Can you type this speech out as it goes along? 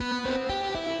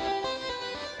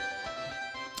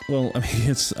Well, I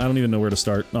mean, I don't even know where to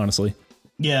start, honestly.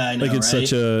 Yeah, I know. Like, it's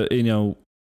such a,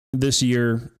 this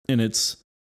year in its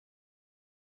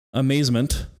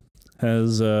amazement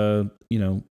has,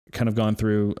 kind of gone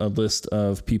through a list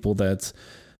of people that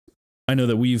I know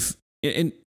that we've,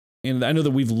 and I know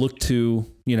that we've looked to,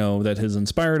 that has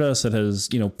inspired us, that has,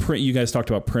 you guys talked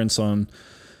about Prince on,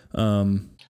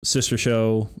 Sister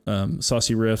Show,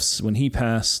 Saucy Riffs when he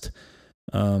passed,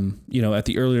 at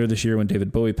the earlier this year when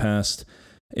David Bowie passed.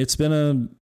 It's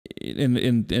been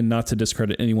and not to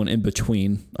discredit anyone in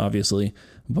between, obviously,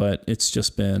 but it's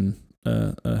just been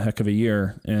a heck of a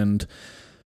year. And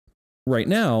right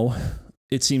now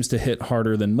it seems to hit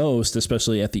harder than most,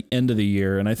 especially at the end of the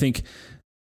year. And I think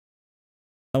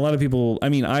a lot of people, I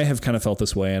mean, I have kind of felt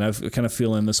this way, and I've kind of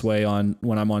feeling this way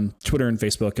when I'm on Twitter and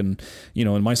Facebook and,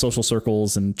 in my social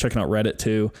circles and checking out Reddit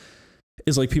too,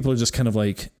 is like people are just kind of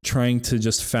like trying to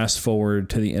just fast forward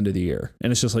to the end of the year.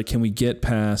 And it's just like, can we get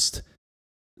past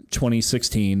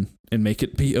 2016 and make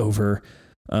it be over?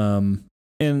 And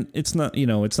it's not,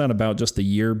 it's not about just the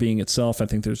year being itself. I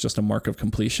think there's just a mark of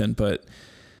completion, but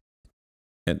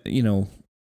at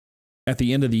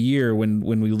the end of the year, when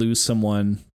we lose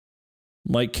someone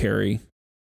like Carrie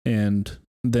and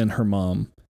then her mom.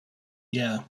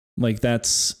 Yeah. Like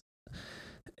it's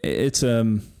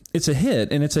a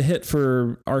hit, and it's a hit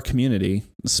for our community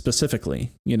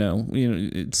specifically,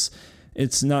 it's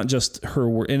not just her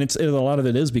work, and a lot of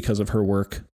it is because of her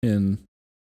work in,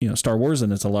 Star Wars.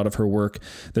 And it's a lot of her work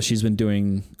that she's been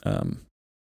doing,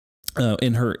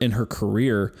 in her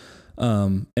career.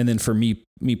 And then for me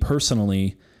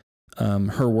personally,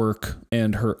 her work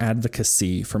and her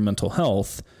advocacy for mental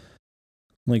health,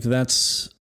 like it's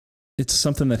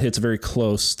something that hits very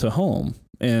close to home.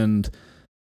 And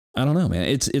I don't know, man,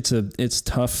 it's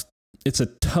tough. It's a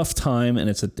tough time, and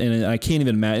and I can't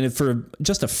even imagine for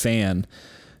just a fan,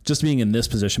 just being in this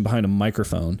position behind a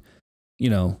microphone,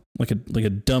 like a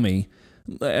dummy,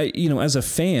 as a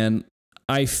fan,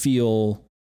 I feel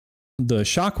the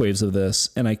shockwaves of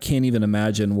this, and I can't even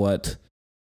imagine what,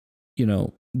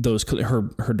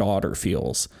 her daughter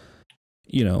feels,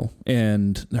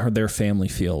 and their family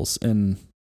feels. And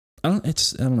I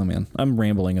don't know, man, I'm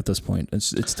rambling at this point.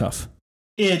 It's tough.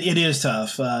 It is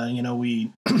tough.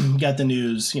 We got the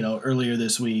news, earlier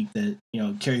this week that,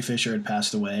 Carrie Fisher had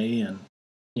passed away, and,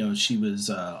 she was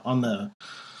on the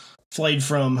flight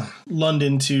from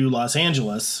London to Los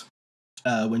Angeles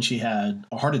when she had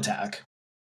a heart attack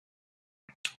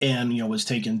and, was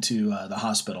taken to the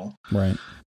hospital. Right.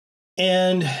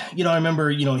 And, I remember,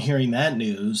 hearing that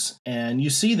news, and you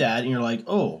see that and you're like,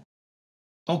 oh,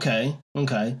 okay.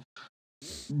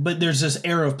 But there's this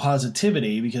air of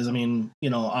positivity because, I mean,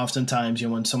 oftentimes,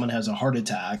 when someone has a heart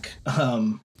attack,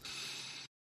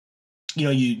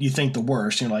 you think the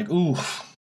worst. You're like, ooh,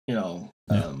 but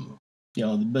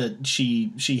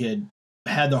she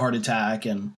had the heart attack,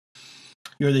 and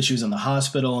you heard that she was in the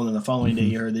hospital, and then the following day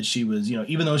you heard that she was,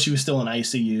 even though she was still in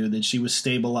ICU, that she was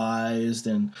stabilized.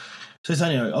 And so it's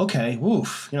like, okay,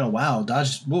 woof, wow,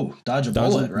 dodge a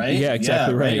bullet, right? Yeah,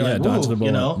 exactly right. Yeah, like, dodge the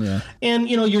bullet. And,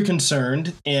 you're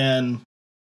concerned, and,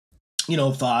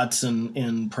 thoughts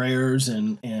and prayers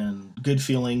and good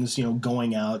feelings,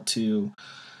 going out to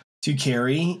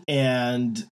Carrie.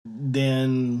 And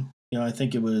then, I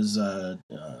think it was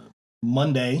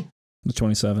Monday. The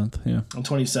 27th, yeah. On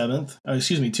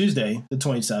 27th, Tuesday, the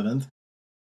 27th.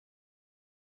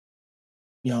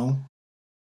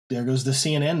 There goes the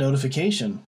CNN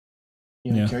notification.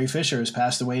 Carrie Fisher has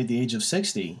passed away at the age of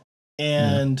 60.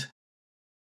 And,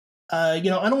 I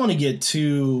don't want to get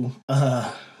too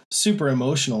super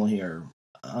emotional here.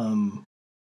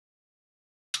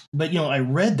 But, I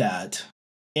read that,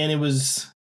 and it was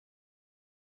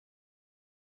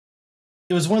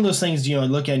one of those things, I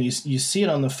look at and you see it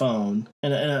on the phone,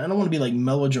 and I don't want to be like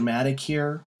melodramatic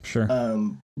here. Sure.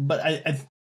 But I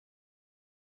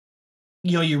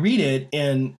you read it,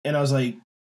 and I was like,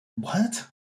 what?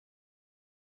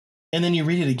 And then you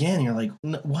read it again, and you're like,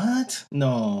 what?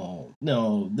 No,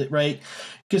 right?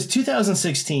 Because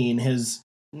 2016 has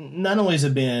not only has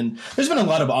it been, there's been a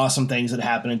lot of awesome things that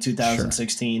happened in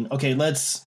 2016. Sure. Okay,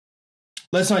 let's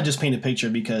not just paint a picture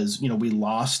because, we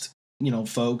lost,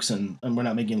 folks, and we're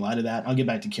not making light of that. I'll get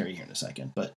back to Carrie here in a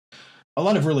second, but a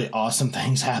lot of really awesome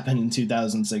things happened in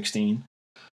 2016.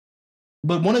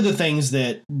 But one of the things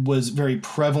that was very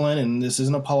prevalent, and this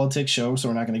isn't a politics show, so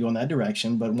we're not going to go in that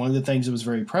direction, but one of the things that was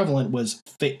very prevalent was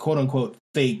quote unquote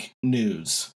fake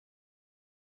news,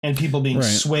 and people being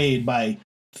swayed by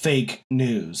fake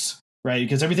news, right?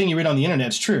 Because everything you read on the internet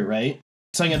is true, right?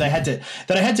 Something that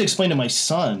I had to explain to my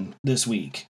son this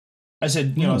week. I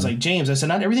said, I was like, James, I said,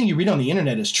 not everything you read on the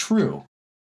internet is true.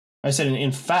 I said,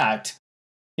 in fact,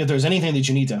 if there's anything that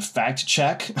you need to fact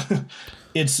check,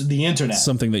 it's the internet.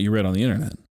 Something that you read on the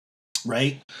internet.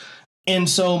 Right. And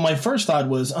so my first thought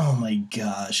was, oh my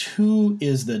gosh, who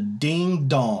is the ding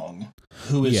dong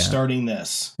who is starting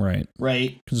this? Right.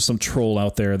 Right. There's some troll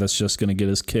out there that's just going to get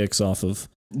his kicks off of.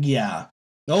 Yeah.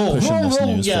 Yeah.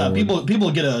 Forward.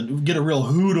 People get a real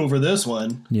hoot over this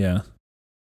one. Yeah.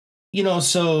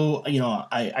 So,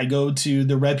 I go to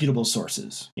the reputable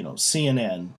sources,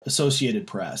 CNN, Associated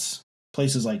Press,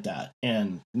 places like that.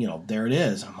 And, there it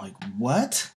is. I'm like,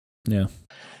 what? Yeah.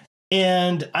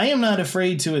 And I am not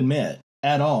afraid to admit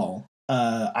at all.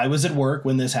 I was at work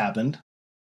when this happened.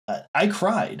 I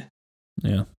cried.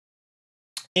 Yeah.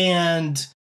 And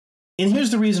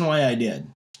here's the reason why I did,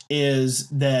 is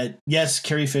that, yes,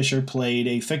 Carrie Fisher played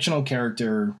a fictional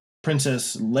character,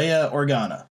 Princess Leia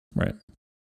Organa. Right.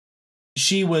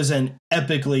 She was an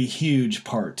epically huge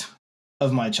part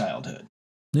of my childhood.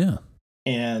 Yeah.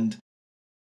 And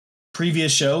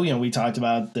previous show, we talked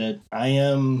about that I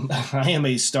am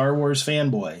a Star Wars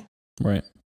fanboy. Right.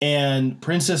 And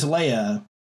Princess Leia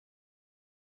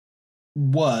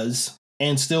was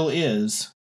and still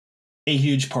is a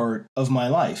huge part of my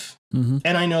life. Mm-hmm.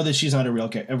 And I know that she's not a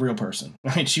real person,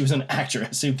 right? She was an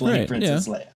actress who played Princess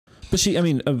Leia. But she, I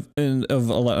mean, of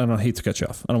a lot, I don't hate to cut you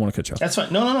off. I don't want to cut you off. That's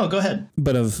fine. No, go ahead.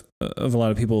 But of a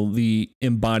lot of people, the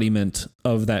embodiment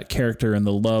of that character and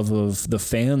the love of the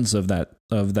fans of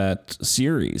that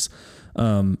series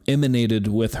emanated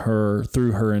with her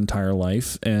through her entire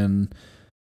life. And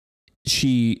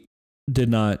she did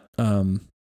not,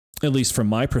 at least from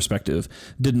my perspective,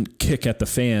 didn't kick at the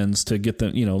fans to get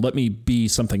them, let me be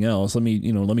something else. Let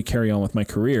me carry on with my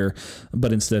career,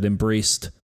 but instead embraced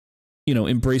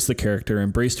the character,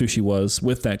 embraced who she was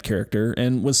with that character,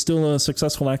 and was still a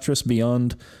successful actress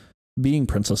beyond being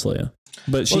Princess Leia.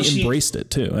 But she embraced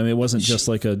it too. I mean, it wasn't just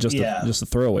like a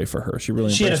throwaway for her. She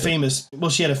really had a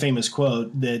famous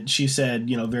quote that she said,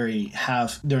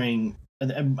 during,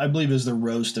 I believe it was the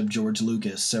roast of George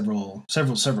Lucas several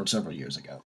years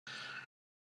ago.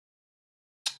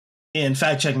 And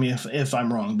fact check me if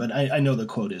I'm wrong, but I know the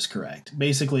quote is correct.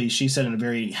 Basically, she said in a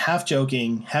very half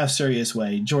joking, half serious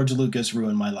way, George Lucas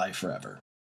ruined my life forever.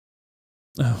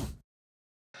 Oh.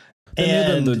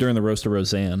 And during the roast of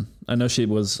Roseanne. I know she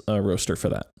was a roaster for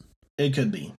that. It could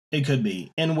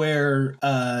be. And where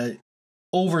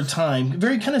over time,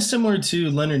 very kind of similar to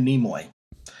Leonard Nimoy,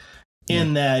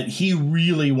 in that he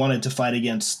really wanted to fight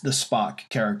against the Spock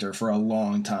character for a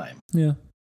long time. Yeah.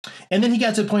 And then he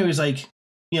got to the point where he's like,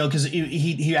 because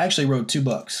he actually wrote 2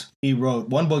 books. He wrote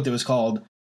one book that was called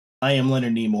I Am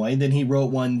Leonard Nimoy. Then he wrote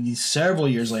one several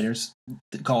years later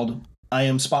called I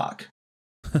Am Spock,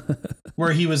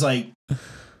 where he was like,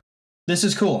 this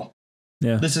is cool.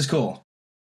 Yeah. This is cool.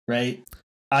 Right?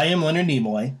 I am Leonard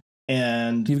Nimoy.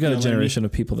 And you've got a generation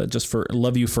of people that just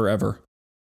love you forever.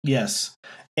 Yes.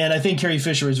 And I think Carrie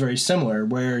Fisher is very similar,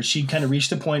 where she kind of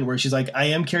reached a point where she's like, I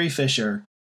am Carrie Fisher.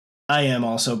 I am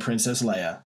also Princess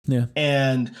Leia. Yeah.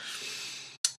 And,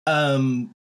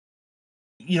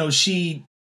 she,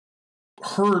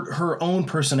 her own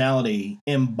personality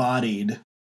embodied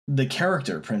the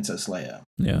character Princess Leia.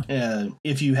 Yeah.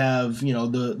 If you have,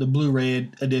 the Blu-ray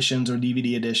editions or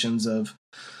DVD editions of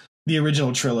the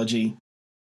original trilogy,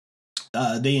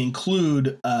 they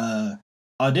include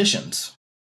auditions.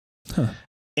 Huh.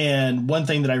 And one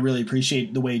thing that I really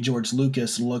appreciate the way George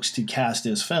Lucas looks to cast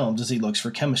his films is he looks for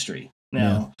chemistry.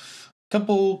 Now,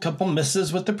 couple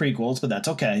misses with the prequels, but that's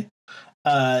okay.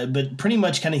 But pretty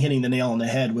much kind of hitting the nail on the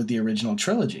head with the original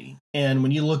trilogy. And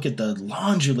when you look at the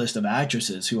laundry list of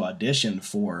actresses who auditioned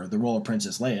for the role of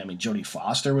Princess Leia, I mean, Jodie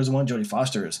Foster was one. Jodie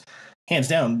Foster is hands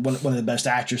down one of the best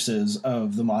actresses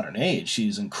of the modern age.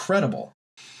 She's incredible.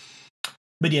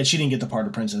 But yet she didn't get the part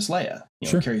of Princess Leia.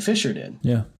 Carrie Fisher did.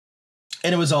 Yeah.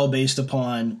 And it was all based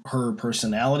upon her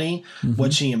personality,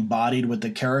 what she embodied with the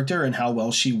character, and how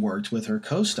well she worked with her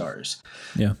co-stars.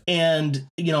 Yeah. And,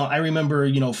 I remember,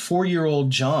 4-year-old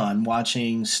John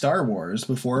watching Star Wars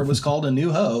before it was called A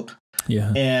New Hope.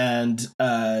 Yeah. And,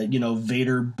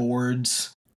 Vader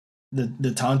boards the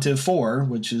Tantive 4,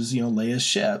 which is, Leia's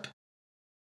ship.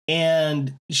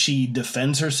 And she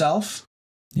defends herself.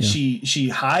 Yeah. She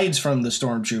hides from the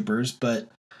stormtroopers, but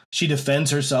she defends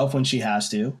herself when she has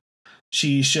to.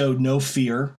 She showed no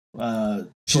fear.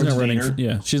 She's not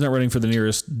running. She's not running for the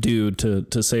nearest dude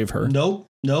to save her. Nope.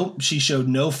 She showed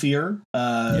no fear.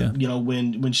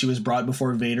 When she was brought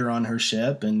before Vader on her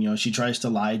ship, and she tries to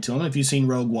lie to him. If you've seen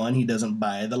Rogue One, he doesn't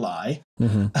buy the lie.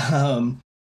 Mm-hmm.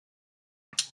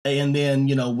 And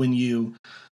then when you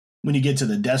when you get to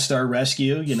the Death Star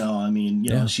rescue, you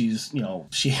know, she's, you know,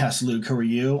 she asks Luke, "Who are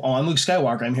you?" "Oh, I'm Luke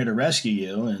Skywalker. I'm here to rescue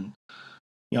you." And,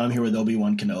 you know, "I'm here with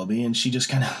Obi-Wan Kenobi." And she just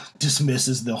kind of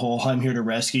dismisses the whole "I'm here to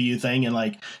rescue you" thing and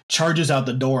like charges out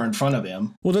the door in front of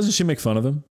him. Well, doesn't she make fun of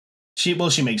him? She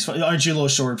makes fun. "Aren't you a little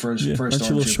short for a Aren't you a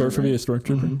little short for being a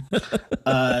stormtrooper?"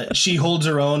 Mm-hmm. She holds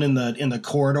her own in the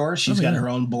corridor. She's got her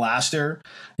own blaster.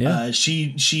 Yeah.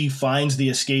 She finds the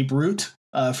escape route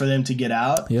for them to get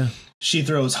out. Yeah. She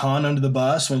throws Han under the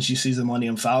bus when she sees the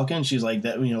Millennium Falcon. She's like,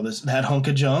 that, you know, that hunk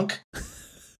of junk.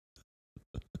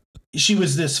 She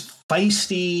was this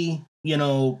feisty, you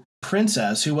know,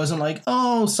 princess who wasn't like,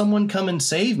 "Oh, someone come and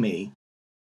save me."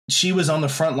 She was on the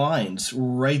front lines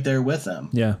right there with them.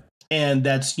 Yeah. And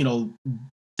that's, you know,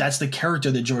 that's the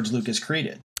character that George Lucas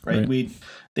created, right?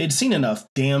 They'd seen enough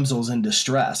damsels in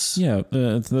distress. Yeah,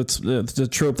 that's a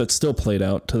trope that's still played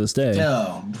out to this day.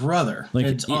 Oh, brother. Like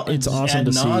it's awesome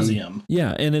to nauseum. see.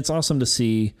 Yeah, and it's awesome to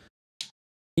see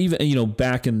even, you know,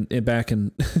 back in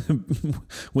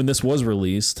when this was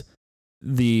released,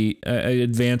 the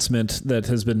advancement that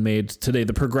has been made today,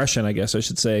 the progression, I guess I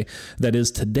should say, that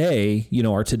is today, you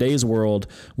know, our today's world,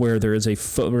 where there is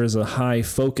a high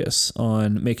focus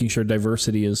on making sure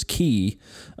diversity is key.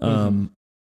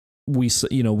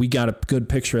 We got a good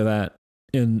picture of that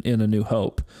in A New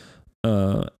Hope,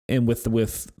 and with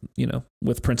Princess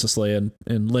Leia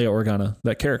and Leia Organa,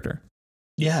 that character.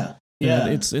 Yeah,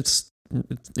 and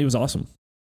it was awesome.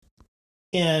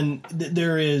 And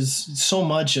there is so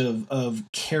much of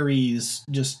Carrie's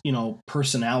just, you know,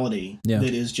 personality that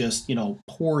is just, you know,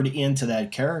 poured into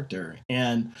that character.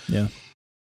 And, you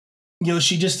know,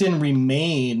 she just didn't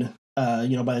remain,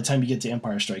 you know, by the time you get to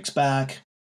Empire Strikes Back,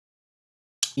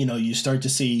 you know, you start to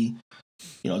see,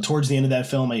 you know, towards the end of that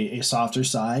film, a softer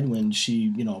side when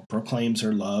she, you know, proclaims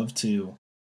her love to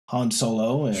Han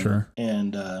Solo.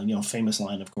 And you know, famous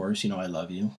line, of course, you know, "I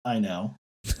love you. I know."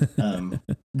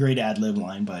 Great ad-lib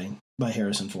line by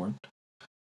Harrison Ford.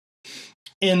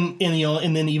 And you know,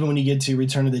 and then even when you get to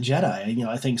Return of the Jedi, you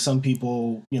know, I think some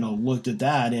people, you know, looked at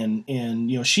that and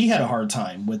you know, she had a hard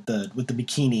time with the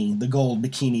bikini, the gold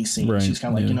bikini scene. Right. She's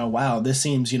kind of like, you know, wow, this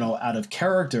seems, you know, out of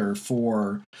character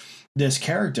for this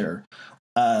character.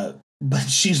 But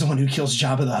she's the one who kills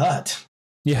Jabba the Hutt.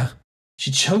 Yeah.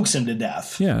 She chokes him to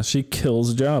death. Yeah, she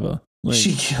kills Jabba. Like,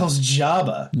 she kills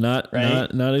Jabba. Not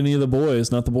any of the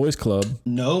boys, not the boys club.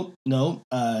 Nope. You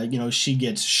know, she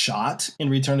gets shot in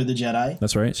Return of the Jedi.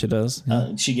 That's right, she does.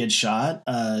 Yeah. She gets shot.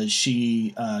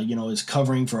 She you know, is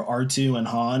covering for R2 and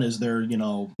Han as they're, you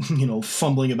know,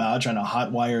 fumbling about trying to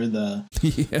hotwire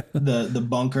the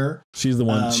bunker. She's the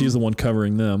one. She's the one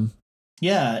covering them.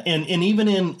 Yeah, and even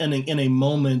in a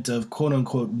moment of quote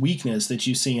unquote weakness that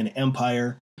you see in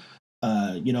Empire.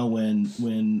 You know, when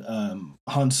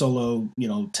Han Solo, you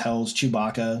know, tells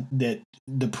Chewbacca that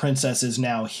the princess is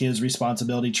now his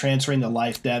responsibility, transferring the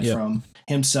life debt from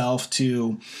himself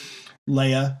to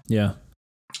Leia. Yeah.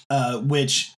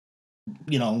 Which,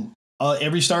 you know,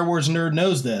 every Star Wars nerd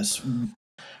knows this.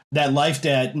 That life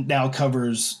debt now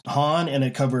covers Han and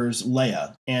it covers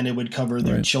Leia, and it would cover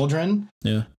their children.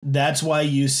 Yeah. That's why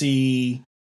you see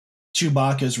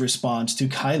Chewbacca's response to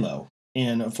Kylo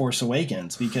in Force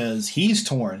Awakens, because he's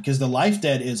torn, because the life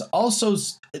debt is also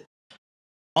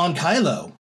on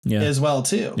Kylo as well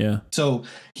too. Yeah. So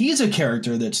he's a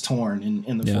character that's torn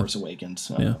in the Force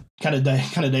Awakens. Kind of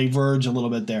diverge a little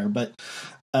bit there, but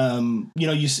you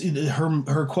know, you see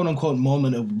her quote unquote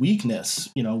moment of weakness.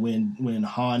 You know, when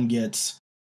Han gets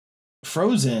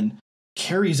frozen,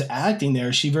 Carrie's acting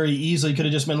there. She very easily could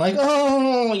have just been like,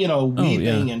 oh, you know,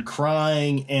 weeping and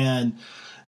crying, and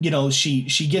you know, she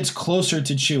gets closer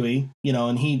to Chewie, you know,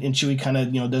 and Chewie kind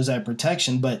of, you know, does that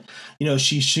protection, but you know,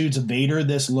 she shoots Vader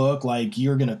this look like,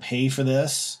 you're going to pay for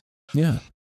this. Yeah.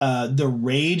 The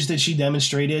rage that she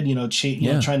demonstrated, you know,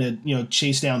 trying to, you know,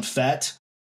 chase down Fett.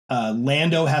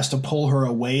 Lando has to pull her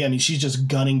away. I mean, she's just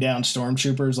gunning down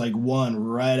stormtroopers, like one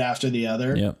right after the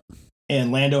other. Yep.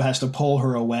 And Lando has to pull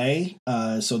her away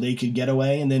so they could get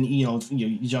away. And then, you know,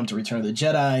 you jump to Return of the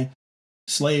Jedi,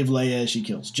 slave Leia, she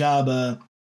kills Jabba.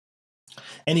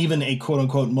 And even a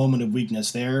quote-unquote moment of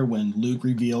weakness there when Luke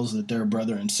reveals that they're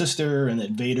brother and sister and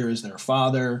that Vader is their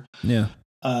father. Yeah.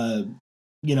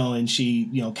 You know, and she,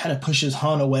 you know, kind of pushes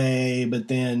Han away, but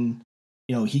then,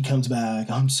 you know, he comes back,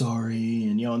 "I'm sorry."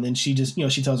 And, you know, and then she just, you know,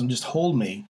 she tells him, "Just hold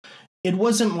me." It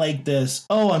wasn't like this,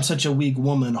 "Oh, I'm such a weak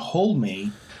woman, hold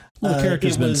me." Well, the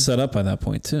character's been set up by that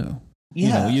point too.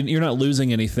 Yeah. You know, you're not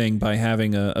losing anything by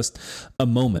having a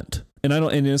moment. And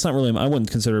it's not really, I wouldn't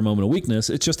consider a moment of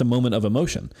weakness. It's just a moment of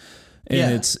emotion.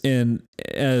 And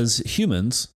as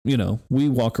humans, you know, we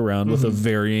walk around with a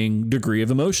varying degree of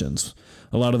emotions.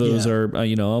 A lot of those are,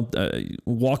 I'll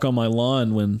walk on my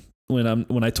lawn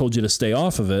when I told you to stay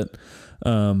off of it.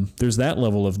 There's that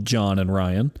level of John and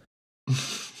Ryan.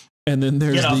 And then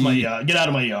there's get out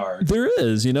of my yard. There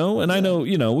is, and I know,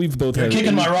 we've both You're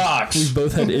kicking my rocks. We've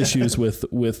both had issues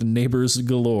with neighbors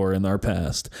galore in our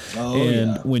past. Oh,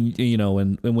 and when,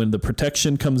 and when the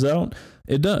protection comes out,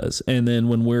 it does. And then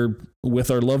when we're with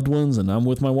our loved ones and I'm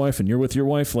with my wife and you're with your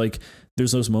wife, like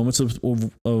there's those moments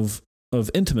of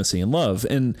intimacy and love.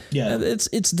 And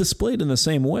it's displayed in the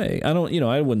same way. I don't,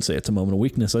 I wouldn't say it's a moment of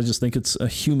weakness. I just think it's a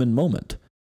human moment.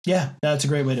 Yeah, that's a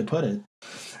great way to put it.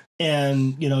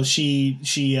 And, she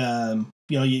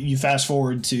you fast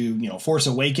forward to, Force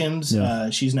Awakens.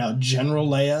 Yeah. She's now General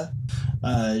Leia.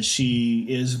 She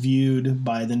is viewed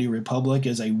by the New Republic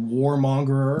as a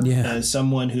warmonger, as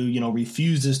someone who,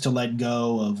 refuses to let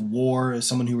go of war, as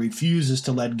someone who refuses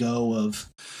to let go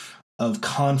of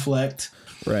conflict.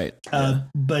 Right.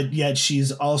 But yet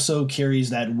she's also carries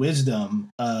that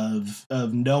wisdom of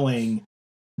knowing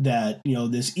that,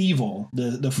 this evil,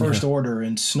 the First Order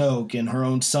and Snoke and her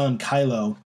own son,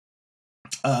 Kylo,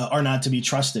 are not to be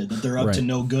trusted, that they're up to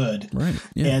no good. Right.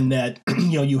 Yeah. And that,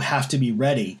 you have to be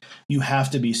ready. You have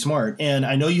to be smart. And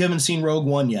I know you haven't seen Rogue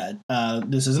One yet.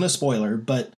 This isn't a spoiler,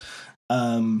 but,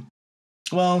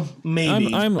 well,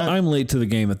 maybe. I'm late to the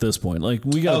game at this point. Like,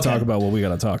 we got to talk about what we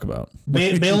got to talk about.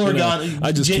 Bail Organa.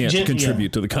 I just can't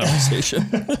contribute to the conversation.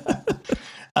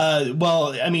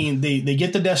 Well, I mean, they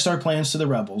get the Death Star plans to the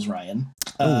rebels, Ryan.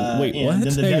 Wait, what?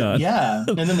 Hang on. Yeah,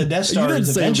 and then the Death Star you didn't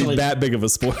is say eventually that big of a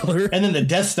spoiler. And then the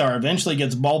Death Star eventually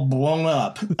gets all blown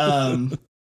up.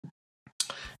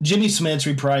 Jimmy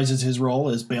Smits reprises his role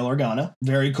as Bail Organa.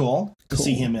 Very cool to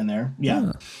see him in there.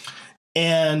 Yeah.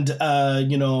 And,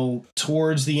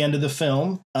 towards the end of the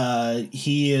film,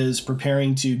 he is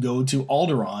preparing to go to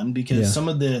Alderaan because some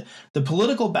of the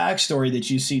political backstory that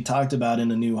you see talked about in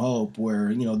A New Hope,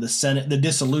 where, the Senate, the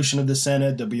dissolution of the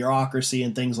Senate, the bureaucracy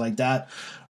and things like that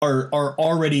are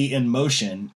already in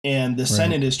motion. And the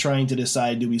Senate is trying to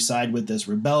decide, do we side with this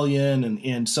rebellion?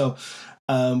 And so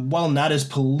while not as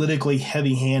politically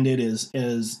heavy-handed as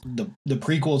the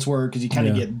prequels were, because you kind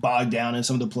of get bogged down in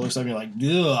some of the political stuff, you're like,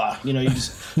 ugh,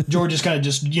 George is kind of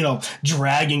just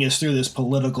dragging us through this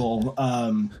political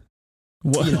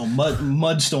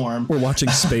mud storm. We're watching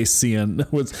Space CN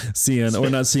or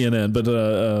not CNN, but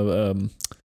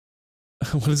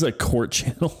what is that, Court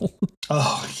Channel?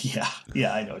 Oh yeah,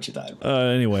 I know what you're talking about.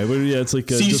 Anyway, but it's like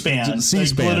C-SPAN.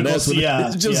 C-SPAN. That's what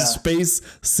it's just space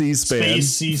C-SPAN. Space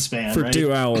C-SPAN for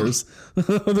 2 hours.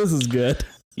 This is good.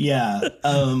 Yeah.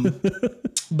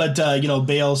 But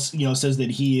Bail says that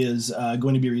he is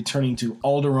going to be returning to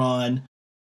Alderaan,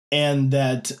 and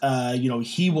that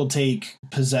he will take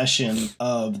possession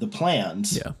of the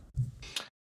plans. Yeah.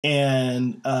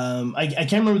 And I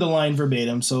can't remember the line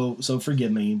verbatim, so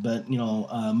forgive me. But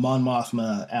Mon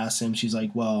Mothma asks him, she's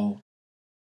like, "Well,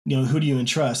 who do you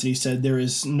entrust?" And he said, "There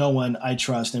is no one I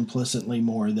trust implicitly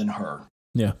more than her."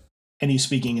 Yeah. And he's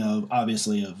speaking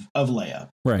obviously of Leia,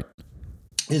 right,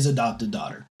 his adopted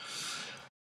daughter.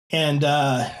 And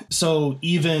so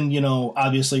even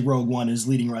obviously Rogue One is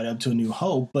leading right up to A New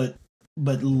Hope, but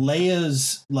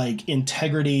Leia's like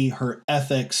integrity, her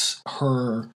ethics,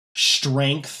 her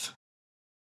strength,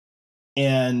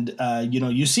 and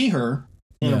you see her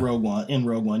in Rogue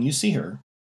One. You see her.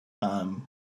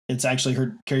 It's actually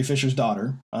Carrie Fisher's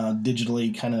daughter,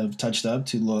 digitally kind of touched up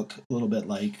to look a little bit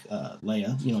like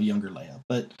Leia, younger Leia.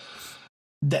 But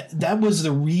that was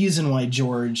the reason why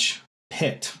George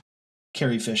picked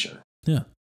Carrie Fisher. Yeah,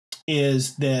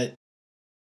 is that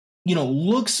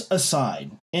looks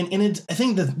aside, and it's, I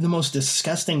think the most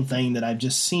disgusting thing that I've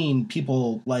just seen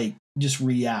people like just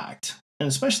react, and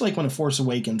especially like when Force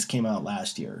Awakens came out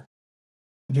last year,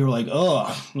 people were like,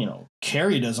 "Oh,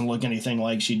 Carrie doesn't look anything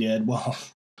like she did." Well,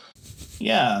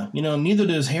 yeah, neither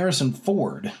does Harrison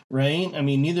Ford, right? I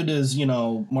mean, neither does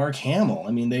Mark Hamill.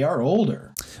 I mean, they are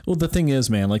older. Well, the thing is,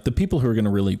 man, like the people who are going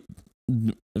to really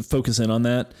focus in on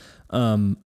that,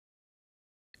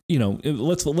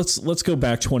 let's go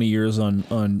back 20 years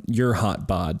on your hot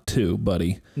bod too,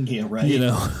 buddy. Yeah, right.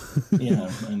 Yeah,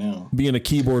 I know. Being a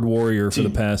keyboard warrior for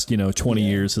the past 20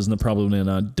 years has probably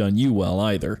not done you well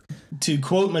either. To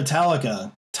quote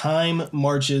Metallica, "Time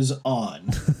marches on."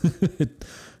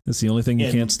 It's the only thing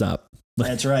you can't stop.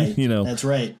 That's right. That's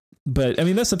right. But I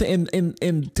mean, that's the thing.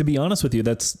 And to be honest with you,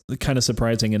 that's kind of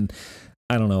surprising. And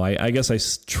I don't know. I guess I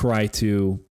try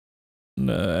to,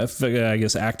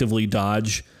 actively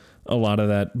dodge a lot of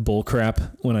that bull crap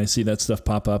when I see that stuff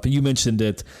pop up. You mentioned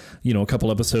it, a couple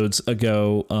episodes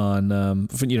ago on,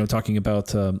 talking about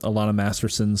Alana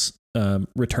Masterson's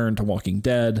return to Walking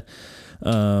Dead.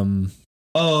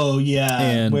 Oh yeah,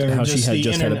 and where how she had the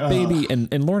just had internet- a baby.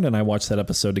 And Lauren and I watched that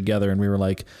episode together, and we were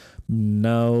like,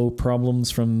 no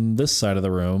problems from this side of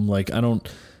the room. Like, I don't.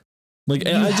 Like,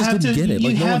 You I just have didn't to- get it.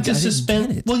 Like, you no have one to I didn't suspend.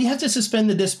 get it. Well, you have to suspend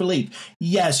the disbelief.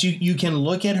 Yes, you can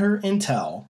look at her and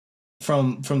tell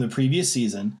from the previous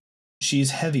season,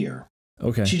 she's heavier.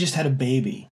 Okay. She just had a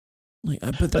baby. Like,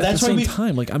 but at that's the why same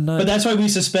time, like, I'm not. But that's why we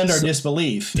suspend our So-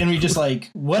 disbelief, and we just like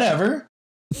whatever.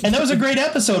 And that was a great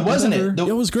episode, wasn't it?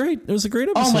 It was great. It was a great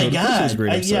episode. Oh my Of course it was god! a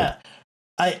great episode. Yeah,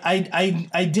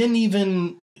 I didn't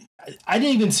even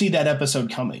see that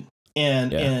episode coming.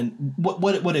 And Yeah. and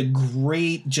what a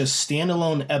great just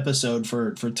standalone episode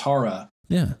for Tara.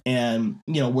 Yeah. And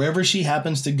wherever she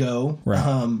happens to go,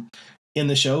 Right. in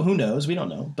the show, who knows? We don't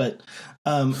know, but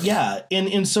yeah.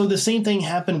 And so the same thing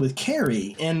happened with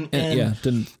Carrie, and Yeah,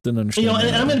 didn't understand.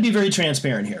 and I'm going to be very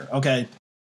transparent here. Okay,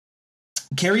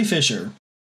 Carrie Fisher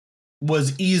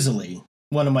was easily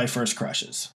one of my first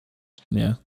crushes.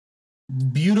 Yeah.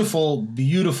 Beautiful,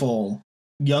 beautiful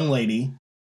young lady.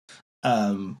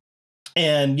 And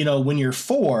when you're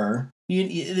 4,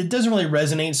 it doesn't really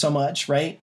resonate so much,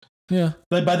 right? Yeah.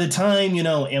 But by the time,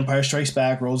 Empire Strikes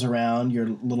Back rolls around, you're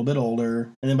a little bit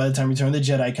older. And then by the time Return of the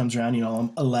Jedi comes around,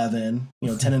 I'm 11,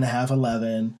 10 and a half,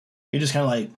 11. You're just kind of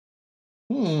like,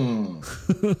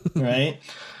 right?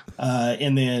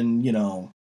 And then,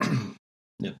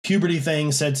 the puberty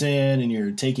thing sets in and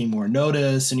you're taking more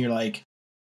notice and you're like,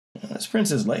 this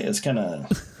Princess Leia is kind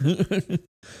of...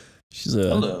 She's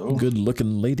a good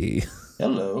looking lady.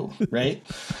 Hello, right?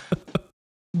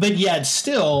 But yet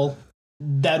still,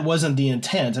 that wasn't the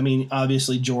intent. I mean,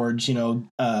 obviously George,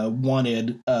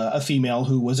 wanted a female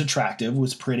who was attractive,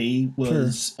 was pretty,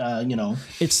 was, Sure.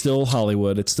 It's still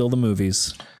Hollywood. It's still the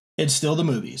movies. It's still the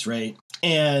movies, right?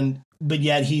 But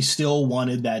yet he still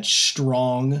wanted that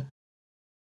strong,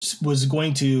 was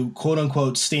going to quote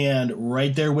unquote stand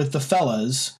right there with the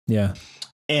fellas. Yeah.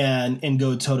 And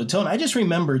go toe to toe. And I just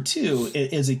remember too,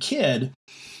 as a kid,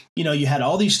 you had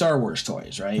all these Star Wars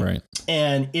toys, right? Right.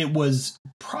 And it was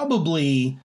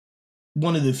probably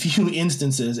one of the few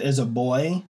instances as a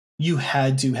boy you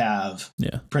had to have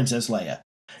Princess Leia.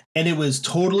 And it was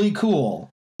totally cool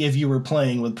if you were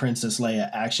playing with Princess Leia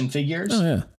action figures. Oh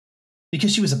yeah.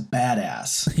 Because she was a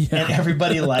badass. Yeah. And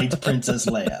everybody liked Princess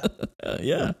Leia.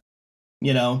 Yeah.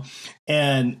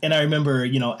 And I remember,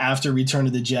 after Return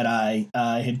of the Jedi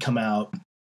had come out,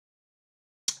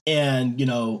 and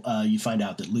you find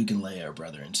out that Luke and Leia are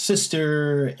brother and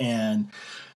sister, and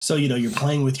so you're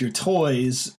playing with your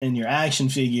toys and your action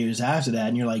figures after that,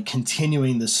 and you're like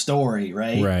continuing the story,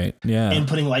 right? Yeah. And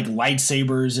putting like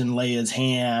lightsabers in Leia's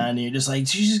hand, and you're just like,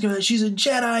 she's a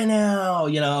Jedi now,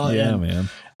 Yeah, man.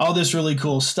 All this really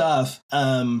cool stuff.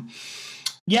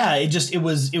 Yeah, it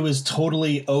was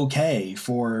totally okay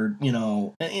for,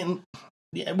 and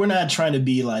we're not trying to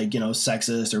be like,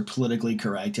 sexist or politically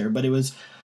correct here, but it was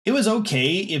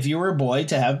okay if you were a boy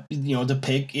to have, to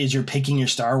pick, as you're picking your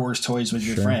Star Wars toys with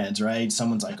your friends, right?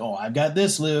 Someone's like, oh, I've got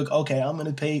this Luke. Okay, I'm going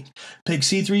to pick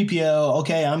C-3PO.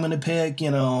 Okay, I'm going to pick,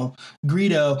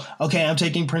 Greedo. Okay, I'm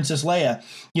taking Princess Leia.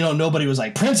 Nobody was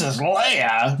like, Princess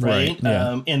Leia, right?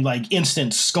 Yeah. And like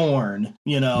instant scorn,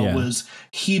 was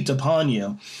heaped upon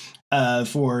you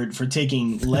for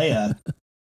taking Leia.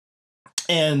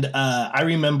 And I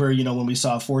remember, when we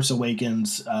saw Force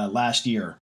Awakens last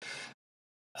year,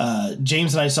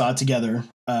 James and I saw it together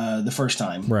the first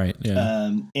time. Right.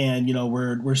 Yeah. And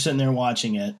we're sitting there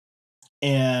watching it,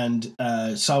 and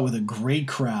saw it with a great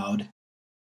crowd.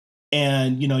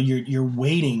 And you're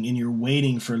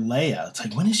waiting for Leia. It's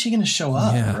like, when is she going to show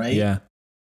up? Right. Yeah.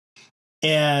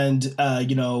 And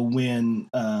when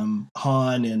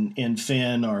Han and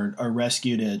Finn are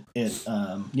rescued at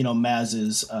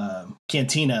Maz's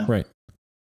cantina. Right.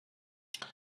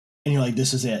 And you're like,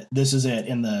 this is it.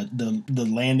 And the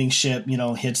landing ship,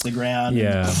 hits the ground.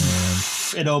 Yeah, and man.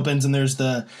 It opens and there's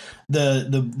the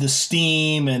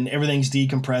steam and everything's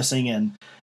decompressing and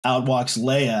out walks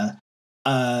Leia.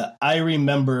 I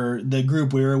remember the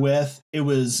group we were with, it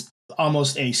was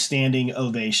almost a standing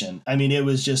ovation. I mean, it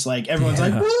was just like, everyone's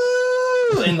like,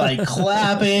 woo! And like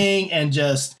clapping and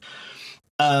just,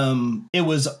 it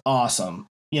was awesome.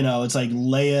 It's like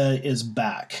Leia is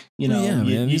back. You got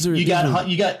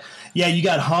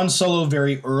Han Solo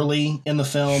very early in the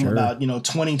film, about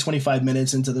 20-25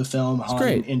 minutes into the film. Han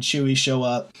and Chewie show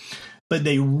up, but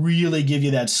they really give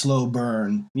you that slow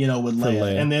burn, with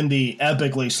Leia, and then the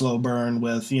epically slow burn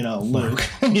with Luke.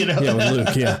 Yeah, with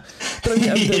Luke. Yeah,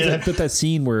 but that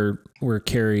scene where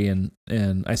Carrie and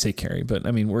I say Carrie, but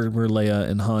I mean where Leia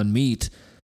and Han meet,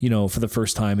 for the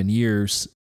first time in years.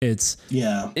 It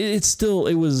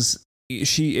was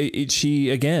she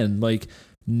again, like,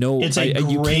 no,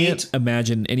 you can't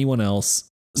imagine anyone else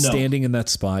standing in that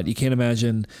spot. You can't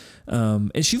imagine.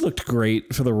 And she looked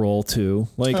great for the role too.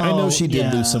 Like, I know she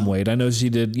did lose some weight. I know she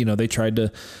did, they tried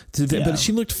to but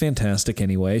she looked fantastic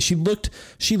anyway. She looked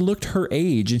her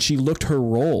age, and she looked her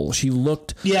role. She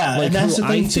looked like and that's the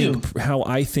thing too. How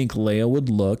I think Leia would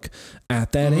look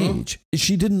at that age.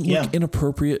 She didn't look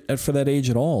inappropriate for that age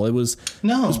at all. It was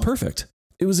perfect.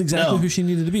 It was exactly who she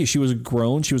needed to be. She was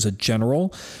grown. She was a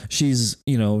general. She's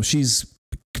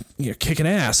kicking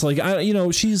ass. Like,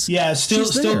 she's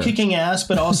still kicking ass,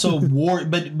 but also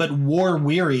war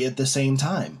weary at the same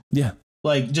time. Yeah.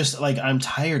 Like, just like, I'm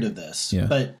tired of this,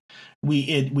 but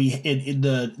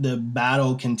the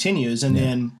battle continues. And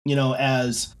then,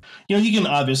 as you can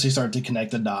obviously start to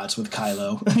connect the dots with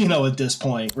Kylo, at this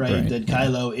point, right? That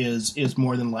Kylo is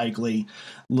more than likely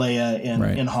Leia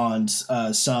and Han's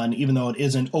son, even though it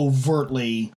isn't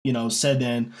overtly, said.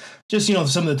 Then just,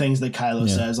 some of the things that Kylo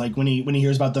says, like when he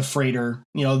hears about the freighter,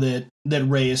 that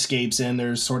Rey escapes in,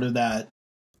 there's sort of that,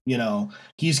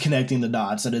 he's connecting the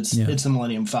dots that it's the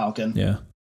Millennium Falcon. Yeah.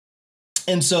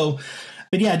 And so,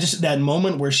 but just that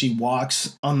moment where she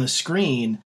walks on the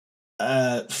screen,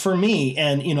 for me,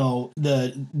 and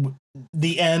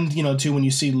the end, too, when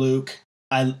you see Luke,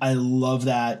 I love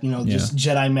that, just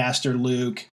Jedi Master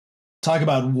Luke. Talk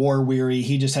about war weary.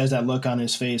 He just has that look on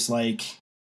his face, like,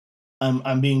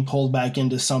 I'm being pulled back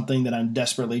into something that I'm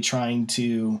desperately trying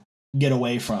to get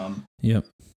away from. Yep.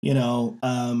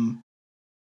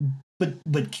 But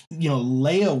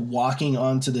Leia walking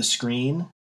onto the screen,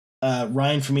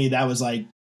 Ryan, for me,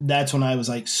 that's when I was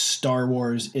like, Star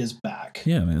Wars is back.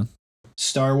 Yeah, man.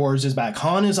 Star Wars is back.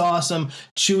 Han is awesome.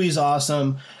 Chewie's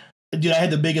awesome. Dude, I had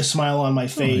the biggest smile on my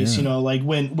face, like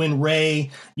when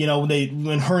Rey,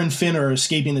 when her and Finn are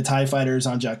escaping the TIE fighters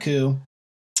on Jakku,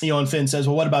 and Finn says,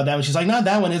 well, what about that one? She's like, not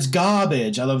that one. It's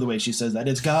garbage. I love the way she says that.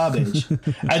 It's garbage.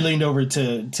 I leaned over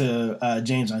to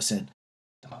James and I said,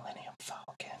 the Millennium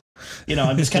Falcon.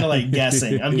 I'm just kind of like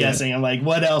guessing. I'm guessing. I'm like,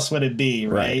 what else would it be?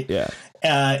 Right. Yeah.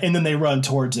 And then they run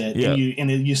towards it, and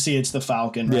you see it's the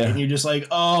Falcon, right? And you're just like,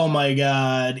 oh my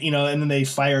god, and then they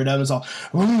fire it up, and it's all,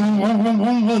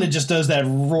 and it just does that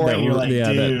roar, and you're like,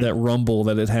 dude, that rumble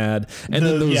that it had, and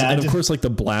then those, and of course, like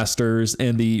the blasters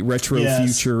and the retro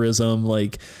futurism,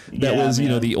 like that was,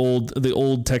 the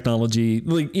old technology,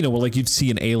 like you'd see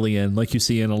in Alien, like you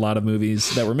see in a lot of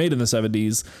movies that were made in the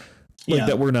 70s. Like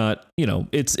that we're not,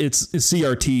 it's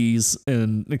CRTs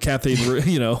and cathode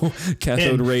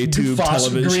ray tube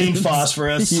television, green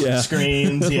phosphorus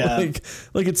screens. Yeah.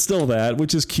 like it's still that,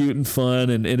 which is cute and fun,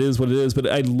 and it is what it is. But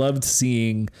I loved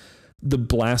seeing the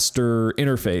blaster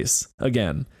interface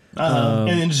again. And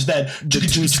then just the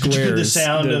two squares, the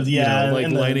sound of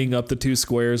lining up the two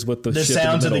squares with the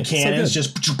sounds of the cannons,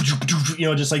 just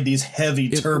just like these heavy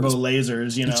turbo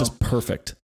lasers. It's just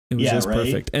perfect. It was just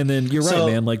perfect. And then you're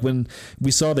right, man. Like when we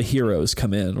saw the heroes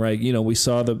come in, right? We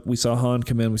saw Han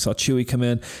come in, we saw Chewie come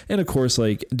in. And of course,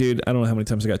 like, dude, I don't know how many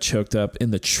times I got choked up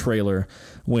in the trailer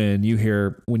when you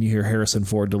hear Harrison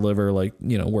Ford deliver, like,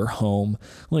 we're home.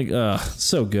 Like,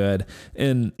 so good.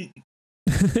 And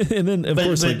and then of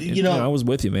course, like, I was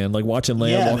with you, man. Like watching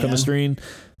Leia walk on the screen.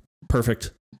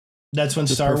 Perfect. That's when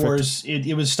Star Wars,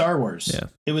 it was Star Wars. Yeah.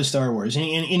 It was Star Wars. And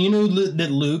that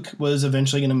Luke was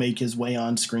eventually going to make his way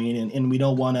on screen. And we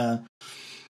don't want to,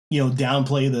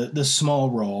 downplay the small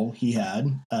role he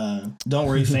had. Don't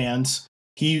worry, fans.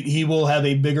 He will have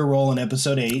a bigger role in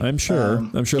Episode 8. I'm sure.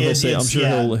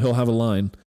 He'll have a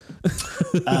line.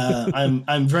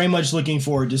 I'm very much looking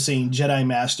forward to seeing Jedi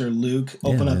Master Luke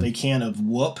open up a can of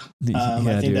whoop.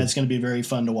 I think that's going to be very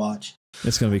fun to watch.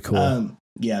 It's going to be cool.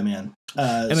 Yeah, man.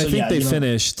 And I think they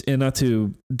finished, and not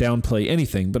to downplay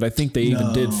anything, but I think they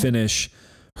even did finish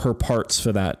her parts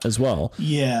for that as well.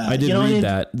 Yeah. I did read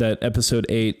that episode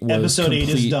 8 was complete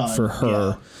 8 is done. For her.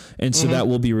 Yeah. And so that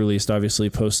will be released, obviously,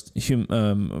 post I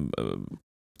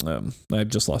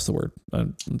just lost the word.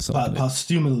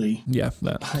 Posthumously. Yeah.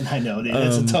 That. I know.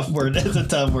 It's a tough word. It's a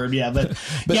tough word. Yeah. But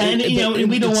and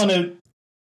we don't want to.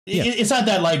 Yeah. It's not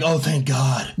that like, oh, thank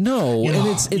God. No, and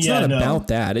it's not about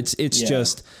that. It's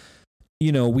just,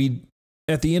 we,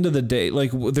 at the end of the day, like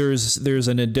there's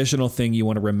an additional thing you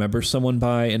want to remember someone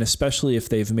by, and especially if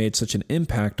they've made such an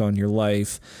impact on your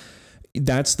life,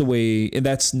 that's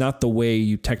not the way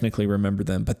you technically remember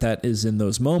them, but that is in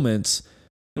those moments.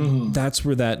 Mm-hmm. That's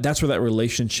where that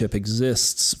relationship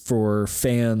exists for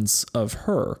fans of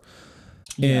her.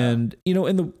 Yeah.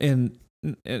 And,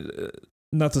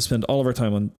 not to spend all of our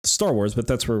time on Star Wars, but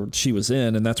that's where she was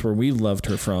in, and that's where we loved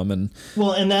her from. And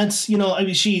well, and that's, you know, I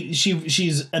mean,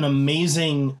 she's an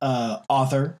amazing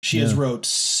author. She has wrote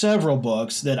several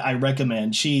books that I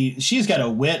recommend. She's got a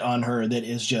wit on her that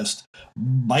is just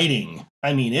biting.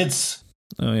 I mean,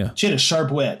 she had a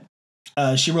sharp wit.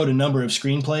 She wrote a number of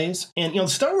screenplays, and, you know,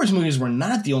 Star Wars movies were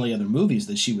not the only other movies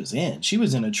that she was in. She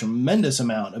was in a tremendous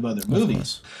amount of other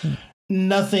movies.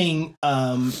 Nothing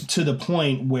to the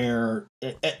point where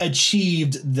it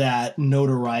achieved that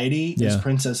notoriety as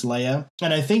Princess Leia.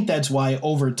 And I think that's why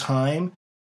over time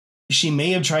she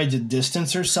may have tried to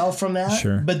distance herself from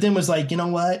that, but then was like, you know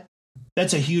what?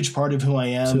 That's a huge part of who I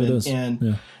am.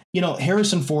 So you know,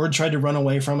 Harrison Ford tried to run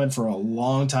away from it for a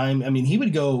long time. I mean, he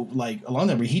would go like a long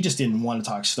time where he just didn't want to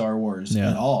talk Star Wars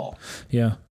at all.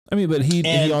 Yeah. I mean, but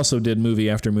he also did movie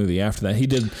after movie after that. He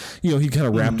did, you know, he kind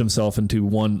of wrapped himself into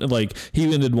one, like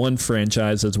he ended one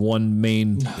franchise as one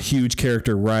main huge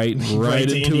character right into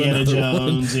Indiana another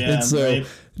Jones, one. And so,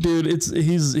 dude,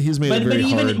 he's made it very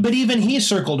hard. But even he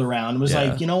circled around and was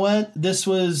like, you know what, this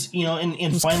was, you know,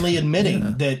 and finally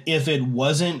admitting that if it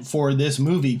wasn't for this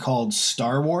movie called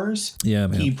Star Wars,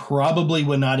 he probably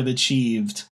would not have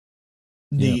achieved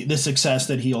the success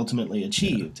that he ultimately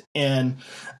achieved. And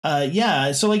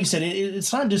so like you said,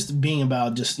 it's not just being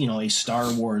about just, you know, a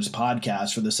Star Wars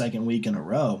podcast for the second week in a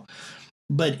row,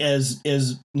 but as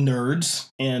nerds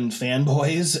and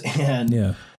fanboys,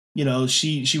 and you know,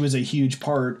 she was a huge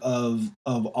part of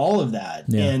all of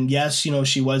that. And yes, you know,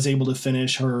 she was able to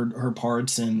finish her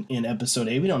parts in episode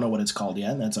 8. We don't know what it's called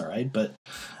yet, and that's all right, but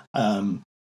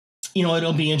you know,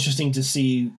 it'll be interesting to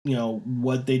see, you know,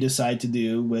 what they decide to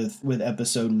do with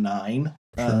episode 9.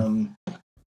 Sure.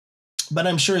 But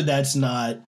I'm sure that's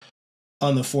not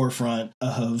on the forefront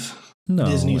of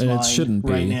Disney's mind. It shouldn't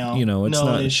be right now. You know,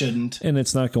 it shouldn't. And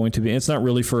it's not going to be. It's not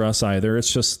really for us either.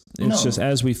 It's just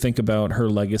as we think about her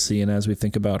legacy and as we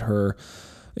think about her,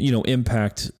 you know,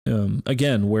 impact,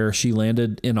 again, where she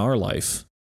landed in our life.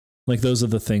 Like, those are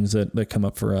the things that come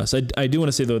up for us. I do want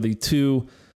to say, though, the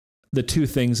two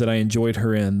things that I enjoyed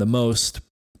her in the most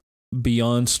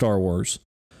beyond Star Wars,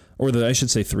 or I should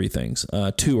say 3 things.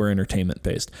 2 are entertainment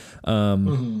based.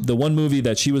 The one movie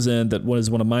that she was in that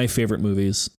was one of my favorite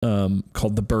movies,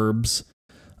 called The Burbs,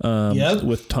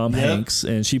 with Tom Hanks,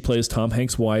 and she plays Tom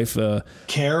Hanks' wife,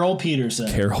 Carol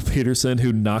Peterson,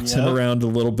 who knocks him around a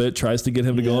little bit, tries to get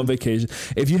him to go on vacation.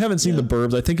 If you haven't seen The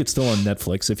Burbs, I think it's still on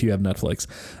Netflix if you have Netflix.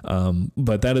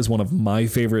 But that is one of my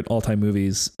favorite all-time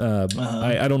movies.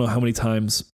 I don't know how many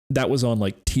times that was on,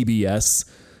 like, TBS,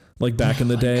 like back in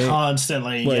the day,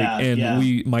 constantly.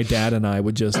 My dad and I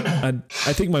would just, I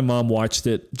think my mom watched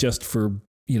it just for,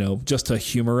 you know, just to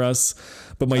humor us.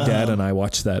 But my dad and I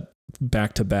watched that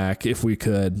back to back if we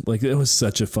could. Like, it was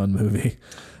such a fun movie.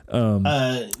 Go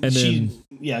ahead.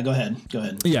 Yeah,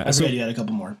 I forgot you had a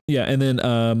couple more. Yeah, and then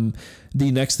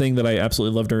the next thing that I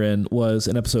absolutely loved her in was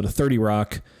an episode of 30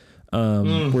 Rock.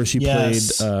 Where she played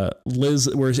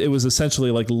Liz, where it was essentially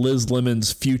like Liz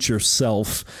Lemon's future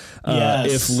self,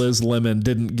 if Liz Lemon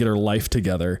didn't get her life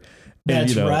together.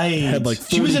 That's right. Had like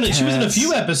she was in a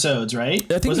few episodes, right?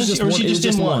 I think it was just one. It was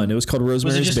just one. It was called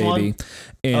Rosemary's Baby.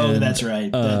 And, that's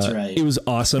right. That's right. It was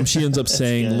awesome. She ends up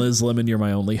saying, good. "Liz Lemon, you're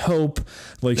my only hope."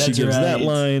 Like, she gives that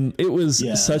line. It was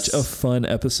such a fun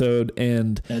episode,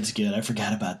 and that's good. I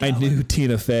forgot about that. I knew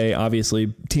Tina Fey.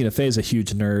 Obviously, Tina Fey is a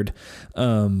huge nerd.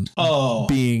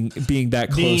 Being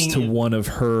that close to one of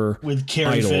her with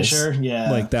Carrie idols, Fisher,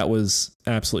 like, that was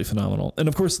absolutely phenomenal. And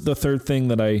of course, the third thing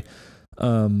that I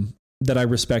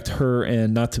respect her,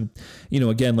 and not to, you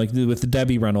know, again, like with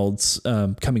Debbie Reynolds,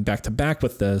 coming back to back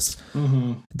with this,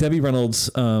 Debbie Reynolds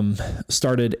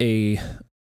started a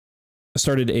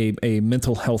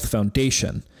mental health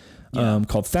foundation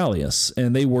called Thalius,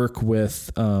 and they work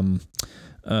with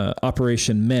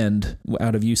Operation Mend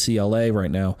out of UCLA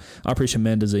right now. Operation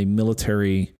Mend is a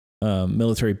military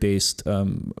based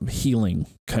healing,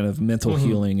 kind of mental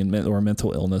healing and or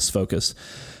mental illness focus,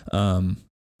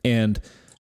 and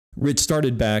Rich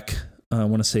started back, I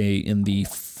want to say in the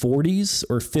 40s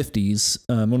or 50s.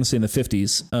 I want to say in the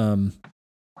 50s,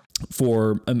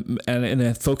 and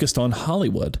it focused on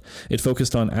Hollywood. It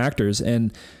focused on actors.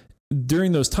 And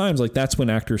during those times, like, that's when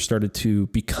actors started to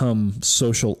become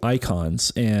social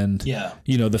icons. And,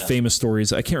 you know, the famous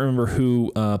stories, I can't remember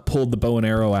who pulled the bow and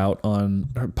arrow out on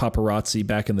paparazzi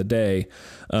back in the day,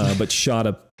 but shot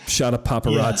a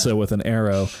paparazzo with an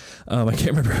arrow. I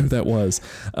can't remember who that was.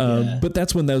 But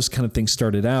that's when those kind of things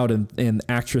started out, and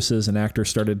actresses and actors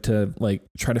started to, like,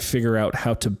 try to figure out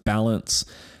how to balance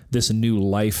this new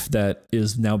life that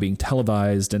is now being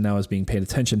televised and now is being paid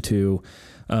attention to,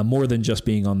 more than just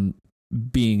being on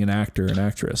being an actor and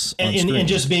actress and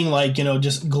just being like,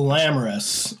 just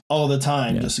glamorous all the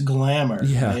time, just glamour.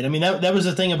 Yeah. Right? I mean, that was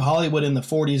the thing of Hollywood in the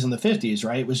 40s and the 50s,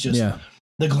 right? It was just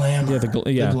the glamour, the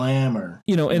glamour.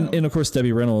 And of course,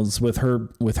 Debbie Reynolds with her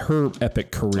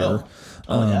epic career,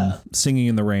 Singing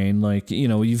in the Rain, like,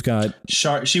 you've got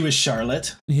she was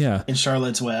Charlotte. Yeah. In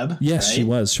Charlotte's Web. Yes, right? She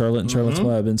was Charlotte in Charlotte's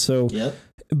Web. And so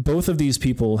both of these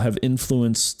people have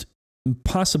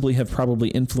probably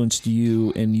influenced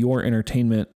you in your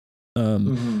entertainment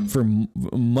for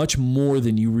much more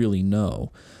than you really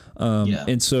know.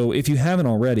 And so if you haven't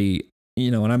already,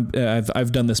 and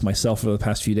I've done this myself over the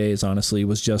past few days, honestly,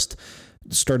 was just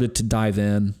started to dive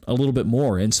in a little bit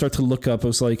more and start to look up. I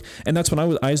was like, and that's when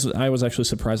I was actually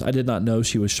surprised. I did not know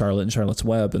she was Charlotte in Charlotte's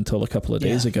Web until a couple of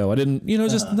days ago. I didn't,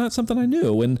 just not something I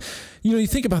knew. And, you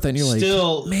think about that and you're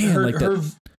still, like, man,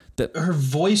 her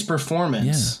voice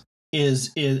performance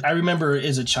is I remember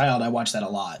as a child, I watched that a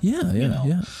lot.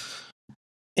 Yeah.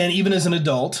 And even as an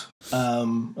adult, a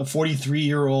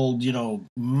 43-year-old,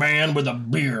 man with a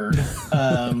beard,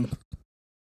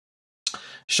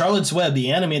 Charlotte's Web,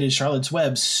 the animated Charlotte's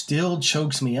Web, still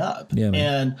chokes me up. Yeah,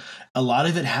 and a lot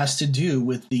of it has to do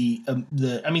with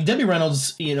Debbie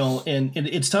Reynolds, and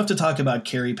it's tough to talk about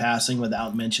Carrie passing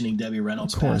without mentioning Debbie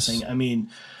Reynolds passing. I mean,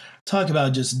 talk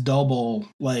about just double,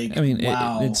 like,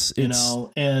 wow, it's and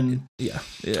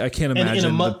I can't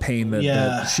imagine the pain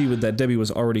that Debbie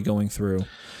was already going through.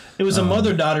 It was a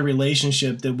mother-daughter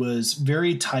relationship that was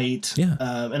very tight,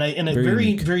 and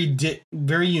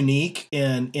very unique,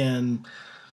 and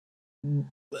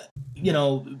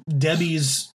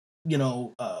Debbie's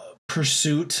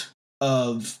pursuit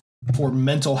for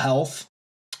mental health.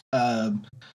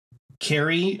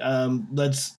 Carrie,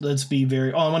 let's be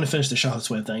very. I want to finish the Charlotte's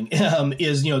Web thing.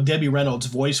 Is Debbie Reynolds'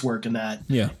 voice work in that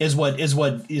is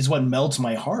what melts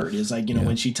my heart. Is like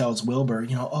when she tells Wilbur,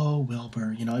 oh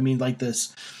Wilbur, like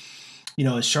this,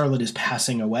 as Charlotte is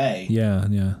passing away. Yeah.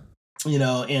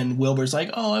 And Wilbur's like,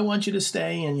 oh, I want you to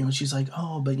stay, and she's like,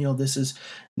 oh, but this is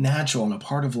natural and a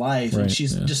part of life, and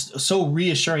she's just so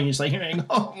reassuring. You're just like, here you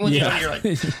go. You're like,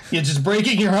 you're just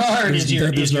breaking your heart.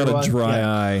 There's not a dry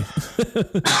eye.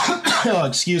 Oh,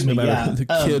 excuse me. The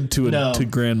kid to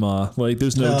grandma, like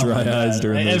there's no dry eyes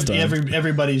during those times.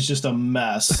 Everybody's just a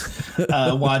mess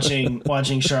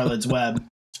watching Charlotte's Web.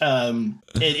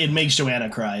 It makes Joanna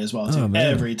cry as well too,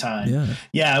 every time.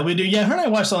 Yeah, we do. Yeah, her and I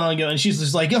watched so long ago, and she's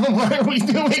just like, "Oh, why are we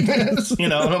doing this?"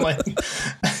 And I'm like,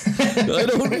 "I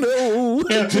don't know.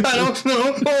 I don't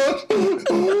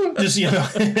know." Just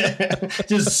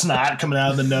just snot coming out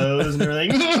of the nose and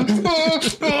everything.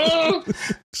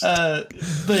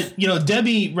 But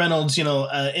Debbie Reynolds,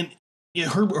 and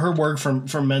her work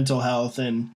from mental health,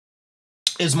 and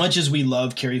as much as we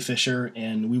love Carrie Fisher,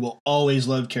 and we will always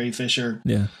love Carrie Fisher,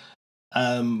 we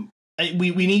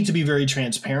need to be very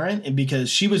transparent, because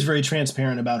she was very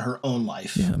transparent about her own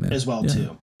life as well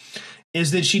too.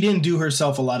 Is that she didn't do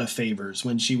herself a lot of favors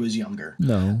when she was younger.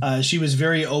 No, she was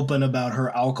very open about her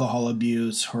alcohol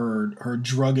abuse, her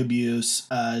drug abuse.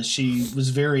 She was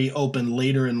very open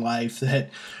later in life that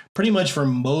pretty much for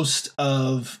most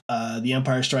of The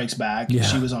Empire Strikes Back,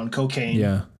 she was on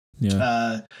cocaine.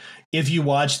 If you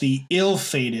watch the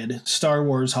ill-fated Star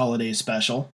Wars Holiday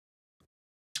Special,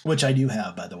 which I do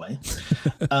have, by the way,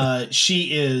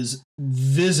 she is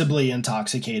visibly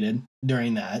intoxicated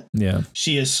during that. Yeah.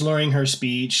 She is slurring her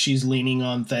speech. She's leaning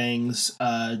on things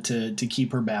to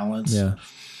keep her balance. Yeah.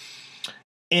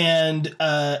 And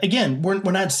again, we're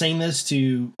not saying this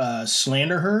to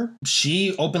slander her.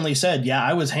 She openly said, "Yeah,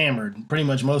 I was hammered pretty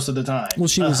much most of the time." Well,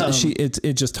 she was.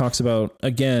 It just talks about,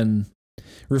 again,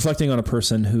 reflecting on a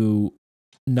person who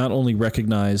not only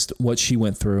recognized what she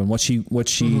went through and what she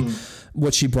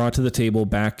brought to the table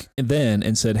back then,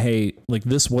 and said, "Hey, like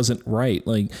this wasn't right.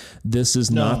 Like this is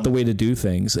not the way to do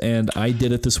things. And I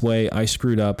did it this way. I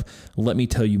screwed up. Let me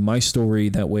tell you my story.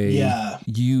 That way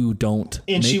you don't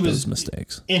make those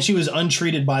mistakes." And she was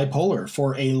untreated bipolar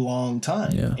for a long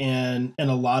time. Yeah. And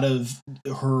a lot of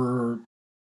her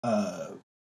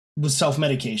was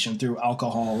self-medication through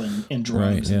alcohol and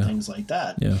drugs and things like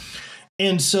that. Yeah.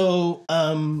 And so,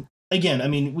 again, I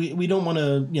mean, we don't want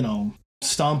to,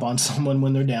 stomp on someone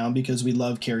when they're down, because we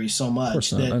love Carrie so much. Of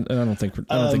course not. And I don't think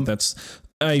that's.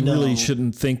 I really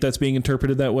shouldn't think that's being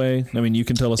interpreted that way. I mean, you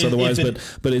can tell us otherwise,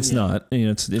 but it's not.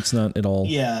 It's not at all.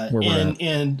 Yeah,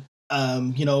 and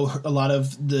a lot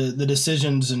of the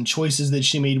decisions and choices that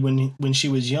she made when she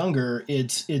was younger,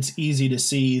 it's easy to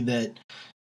see that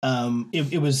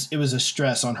it was a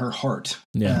stress on her heart.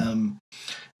 Yeah.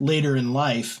 Later in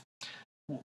life.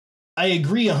 I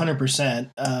agree 100%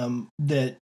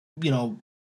 that,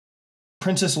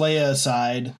 Princess Leia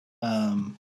aside,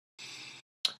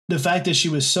 The fact that she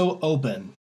was so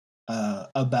open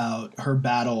about her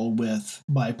battle with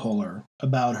bipolar,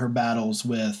 about her battles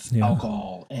with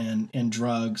alcohol and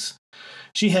drugs.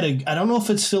 She had I don't know if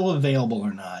it's still available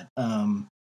or not,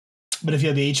 but if you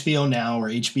have HBO Now or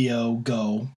HBO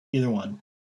Go, either one,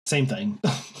 same thing.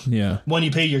 Yeah. One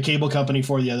you pay your cable company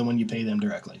for, the other one you pay them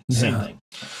directly. Same thing.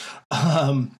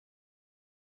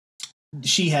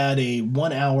 She had a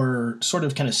 1 hour sort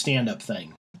of kind of stand-up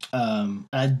thing.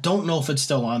 I don't know if it's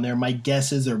still on there. My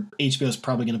guess is HBO is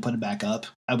probably going to put it back up,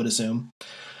 I would assume.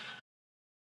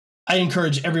 I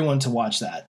encourage everyone to watch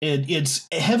that. It's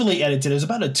heavily edited. It's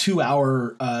about a 2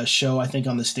 hour show, I think,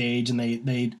 on the stage, and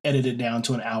they edit it down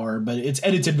to an hour, but it's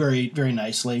edited very, very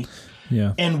nicely.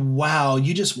 Yeah. And wow,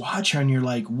 you just watch her and you're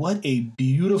like, what a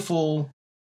beautiful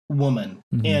woman.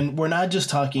 Mm-hmm. And we're not just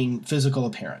talking physical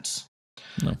appearance.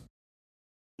 No.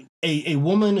 A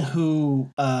woman who,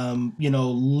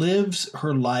 lives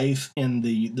her life in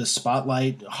the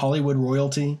spotlight, Hollywood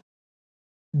royalty,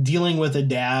 dealing with a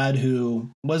dad who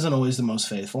wasn't always the most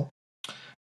faithful,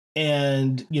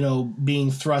 and,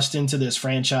 being thrust into this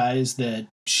franchise that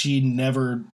she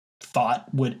never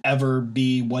thought would ever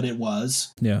be what it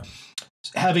was. Yeah.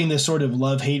 Having this sort of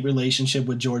love-hate relationship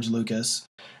with George Lucas,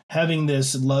 having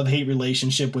this love-hate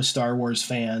relationship with Star Wars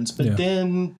fans, but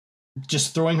then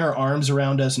just throwing her arms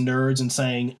around us nerds and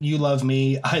saying, you love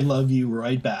me, I love you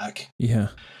right back. Yeah.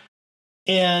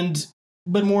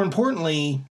 But more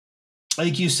importantly,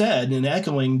 like you said, and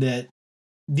echoing that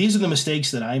these are the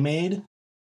mistakes that I made,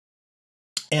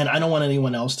 and I don't want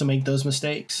anyone else to make those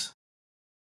mistakes.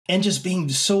 And just being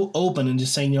so open and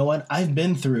just saying, you know what, I've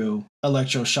been through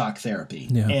electroshock therapy,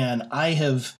 and I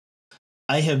have,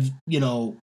 and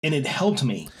it helped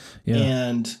me. Yeah.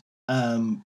 And,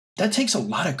 that takes a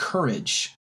lot of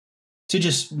courage to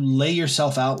just lay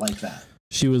yourself out like that.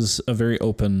 She was a very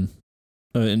open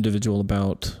individual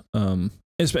about, and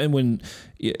when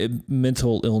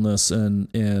mental illness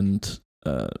and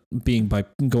going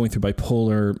through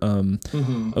bipolar,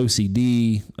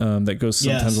 OCD, that goes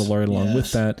sometimes right along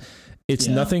with that. It's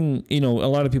nothing, a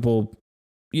lot of people,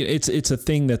 it's a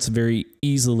thing that's very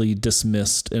easily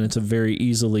dismissed, and it's a very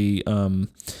easily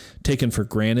taken for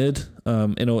granted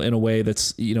in a way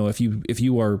that's, if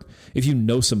you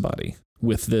know somebody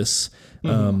with this,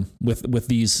 with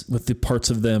the parts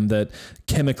of them that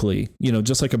chemically,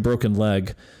 just like a broken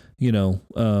leg, you go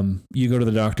to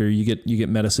the doctor, you get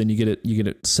medicine, you get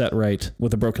it set right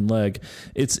with a broken leg.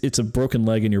 It's a broken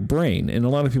leg in your brain, and a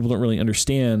lot of people don't really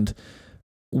understand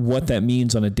what that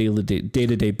means on a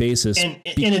day-to-day basis. And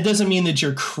it doesn't mean that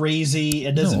you're crazy.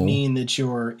 It doesn't mean that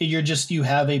you're you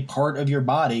have a part of your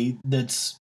body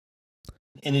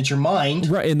and it's your mind.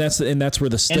 Right. And that's where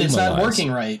the stigma lies. And it's not lies,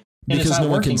 working right. Because no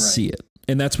one can see it.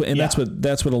 And that's what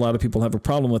a lot of people have a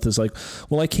problem with, is like,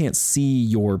 well, I can't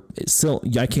see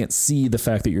I can't see the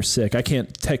fact that you're sick. I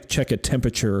can't check a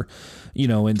temperature,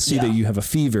 and see that you have a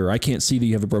fever. I can't see that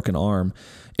you have a broken arm.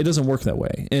 It doesn't work that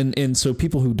way. And so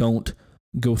people who don't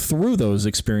go through those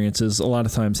experiences a lot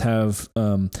of times have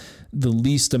the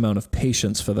least amount of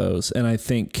patience for those. And I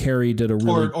think Carrie did a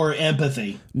really... Or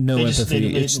empathy. No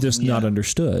empathy. It's just not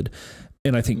understood.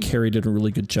 And I think Carrie did a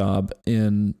really good job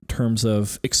in terms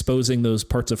of exposing those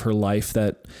parts of her life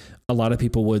that a lot of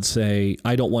people would say,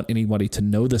 I don't want anybody to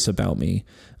know this about me,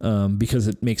 because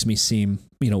it makes me seem,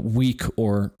 weak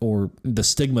or the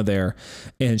stigma there.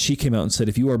 And she came out and said,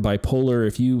 if you are bipolar,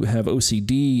 if you have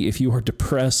OCD, if you are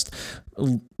depressed,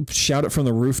 shout it from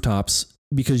the rooftops,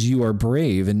 because you are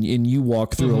brave and you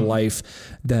walk through a life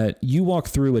that you walk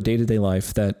through a day-to-day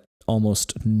life that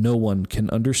almost no one can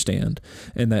understand,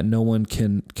 and that no one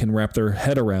can wrap their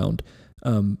head around,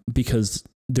 because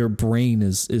their brain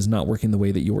is not working the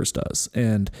way that yours does.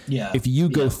 And if you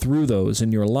go through those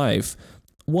in your life,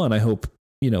 one, I hope,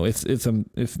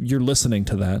 if you're listening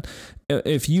to that,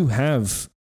 if you have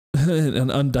an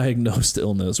undiagnosed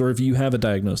illness, or if you have a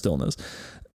diagnosed illness,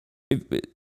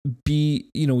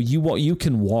 you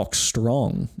can walk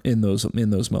strong in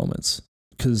those moments,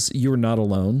 because you're not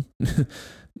alone.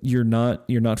 You're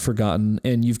not forgotten,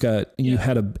 and you've got,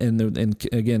 and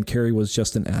again, Carrie was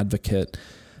just an advocate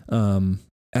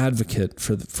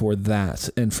for that,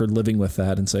 and for living with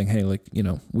that, and saying, hey,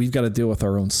 we've got to deal with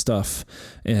our own stuff,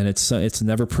 and it's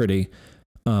never pretty,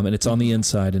 and it's on the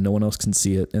inside, and no one else can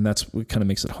see it, and that's what kind of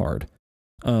makes it hard.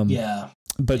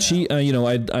 But she,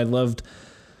 I loved,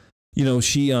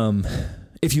 she,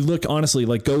 if you look honestly,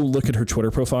 like go look at her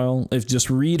Twitter profile, if just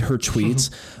read her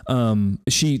tweets,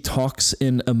 she talks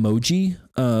in emoji.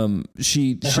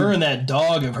 Her and that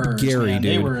dog of hers, Gary, man,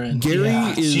 dude. they were in Gary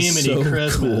is Jiminy so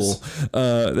Christmas.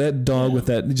 cool. That dog with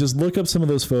that, just look up some of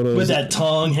those photos. With that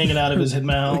tongue hanging out of his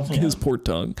mouth. His poor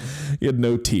tongue. He had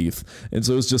no teeth. And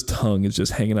so it's just tongue is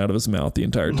just hanging out of his mouth the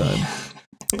entire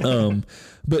time.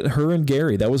 But her and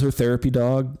Gary, that was her therapy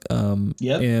dog.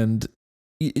 Yep. And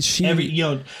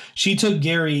she took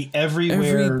Gary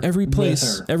everywhere, every place,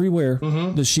 with her. everywhere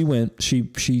that she went,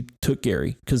 she took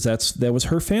Gary because that was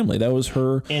her family. That was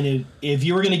her. And if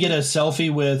you were going to get a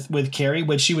selfie with Carrie,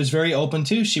 which she was very open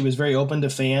to, she was very open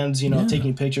to fans,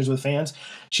 taking pictures with fans.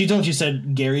 She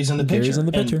said, Gary's in the picture. Gary's in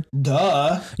the picture. And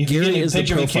duh. Gary is the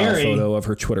profile photo of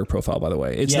her Twitter profile, by the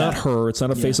way. It's not her. It's not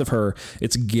a face of her.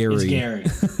 It's Gary. It's Gary.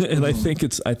 And I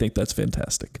think that's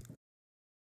fantastic.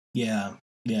 Yeah.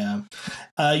 Yeah.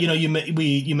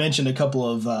 You mentioned a couple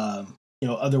of,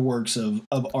 other works of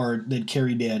art that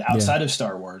Carrie did outside of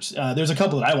Star Wars. There's a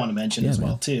couple that I want to mention as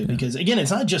well, too, because again,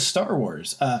 it's not just Star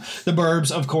Wars. The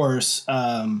Burbs, of course,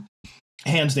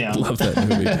 hands down. Love that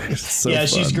movie. So yeah, fun.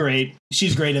 she's great.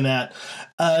 She's great in that.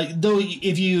 Though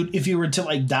if you were to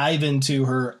like dive into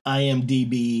her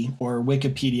IMDb or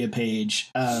Wikipedia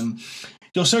page,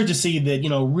 you'll start to see that,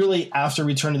 really after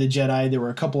Return of the Jedi, there were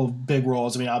a couple of big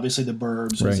roles. I mean, obviously the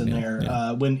Burbs was in there.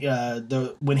 Yeah.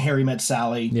 When Harry Met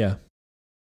Sally. Yeah.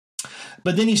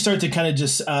 But then you start to kind of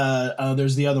just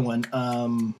there's the other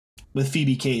one with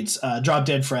Phoebe Cates, Drop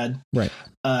Dead Fred. Right.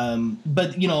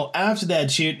 But after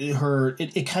that,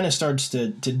 it kind of starts to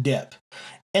dip,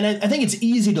 and I think it's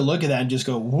easy to look at that and just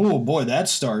go, "Whoa, boy, that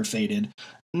star faded."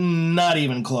 Not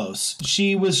even close.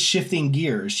 She was shifting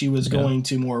gears. She was going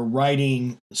to more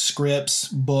writing, scripts,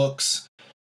 books,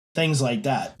 things like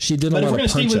that. She did a lot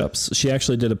of punch-ups. She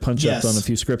actually did a punch-up on a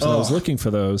few scripts, and I was looking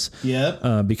for those.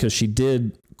 Yep. Because she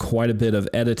did quite a bit of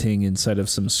editing inside of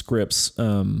some scripts.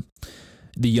 The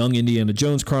Young Indiana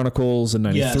Jones Chronicles in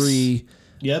 '93.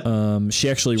 Yep. She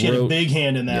wrote had a big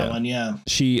hand in that one. Yeah.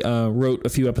 She wrote a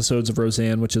few episodes of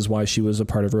Roseanne, which is why she was a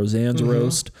part of Roseanne's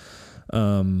roast.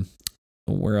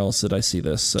 Where else did I see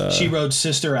this? She wrote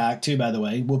Sister Act too, by the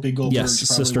way. Whoopi Goldberg's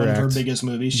probably one of her biggest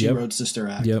movies. She wrote Sister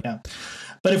Act. Yep. Yeah.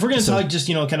 But if we're going to talk just,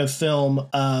 kind of film,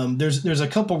 there's a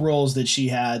couple roles that she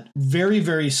had, very,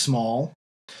 very small.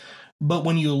 But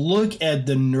when you look at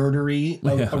the nerdery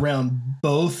around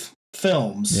both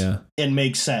films, it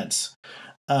makes sense.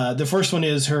 The first one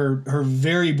is her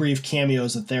very brief cameo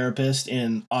as a therapist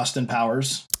in Austin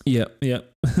Powers. Yeah. When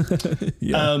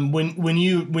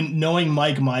knowing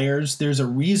Mike Myers, there's a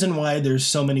reason why there's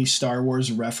so many Star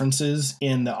Wars references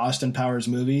in the Austin Powers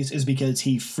movies is because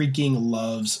he freaking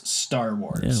loves Star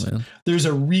Wars. Yeah, man. There's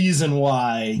a reason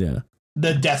why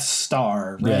the Death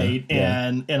Star, right?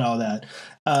 And all that.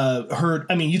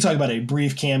 You talk about a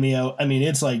brief cameo. I mean,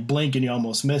 it's like blink and you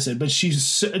almost miss it, but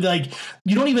she's like,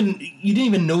 you didn't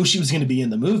even know she was going to be in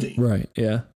the movie. Right.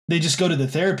 Yeah. They just go to the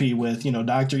therapy with,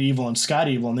 Dr. Evil and Scott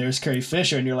Evil, and there's Carrie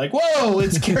Fisher, and you're like, whoa,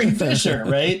 it's Carrie Fisher,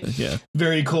 right? Yeah.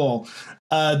 Very cool.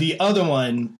 The other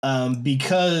one,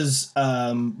 because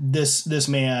this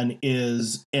man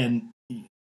is an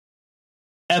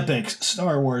epic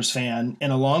Star Wars fan,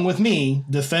 and along with me,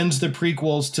 defends the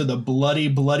prequels to the bloody,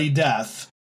 bloody death,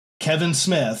 Kevin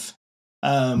Smith.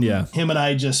 Him and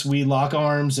I we lock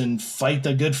arms and fight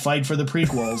the good fight for the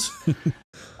prequels.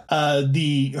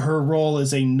 Her role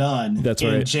as a nun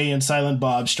in Jay and Silent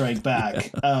Bob Strike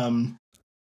Back.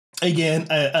 Again,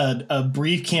 a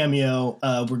brief cameo.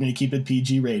 We're going to keep it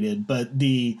PG rated, but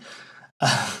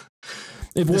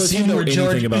if you know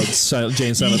anything about Jay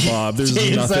and Silent Bob, there's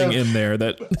nothing in there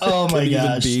that. Oh my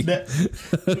gosh,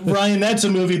 Ryan, that's a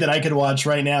movie that I could watch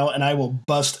right now, and I will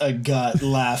bust a gut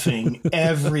laughing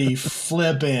every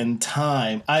flippin'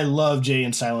 time. I love Jay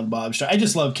and Silent Bob. I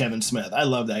just love Kevin Smith. I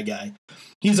love that guy.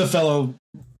 He's a fellow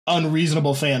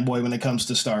unreasonable fanboy when it comes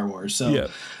to Star Wars. So,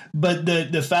 but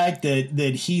the fact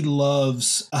that he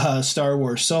loves Star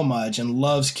Wars so much and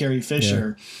loves Carrie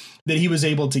Fisher, that he was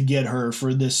able to get her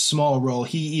for this small role.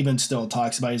 He even still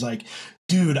talks about. He's like,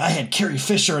 dude, I had Carrie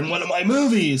Fisher in one of my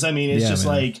movies. I mean, it's just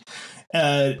like,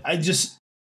 and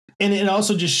it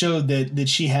also just showed that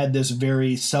she had this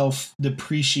very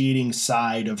self-depreciating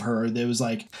side of her that was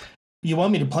like, you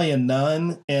want me to play a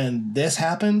nun and this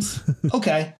happens?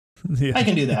 Okay. I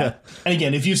can do that. Yeah. And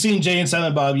again, if you've seen Jay and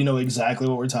Silent Bob, you know exactly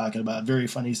what we're talking about. Very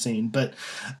funny scene. But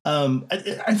like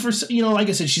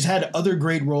I said, she's had other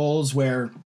great roles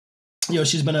where,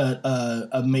 she's been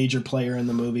a major player in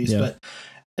the movies. But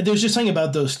there's just something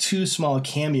about those two small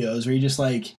cameos where you're just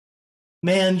like,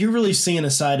 man, you're really seeing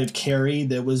a side of Carrie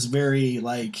that was very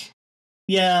like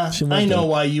Yeah, She I loved know it.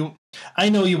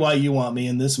 why you want me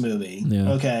in this movie.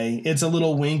 Yeah. Okay, it's a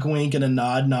little wink, wink, and a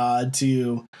nod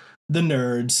to the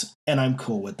nerds, and I'm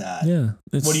cool with that. Yeah.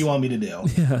 What do you want me to do?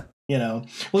 Yeah. You know,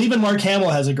 well, even Mark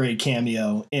Hamill has a great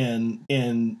cameo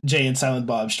in Jay and Silent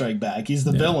Bob Strike Back. He's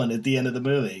the villain at the end of the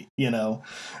movie. You know,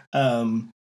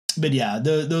 but yeah,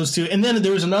 those two, and then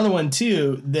there was another one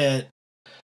too that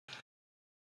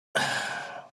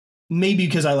maybe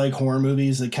because I like horror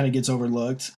movies, that kind of gets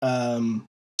overlooked.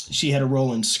 She had a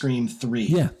role in Scream 3.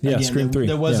 Yeah, again, Scream 3.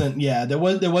 There wasn't,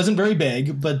 there wasn't very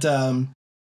big, but again,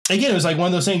 it was like one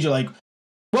of those things you're like,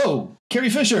 whoa, Carrie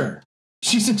Fisher.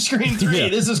 She's in Scream 3. Yeah.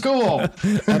 This is cool. Out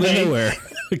of nowhere.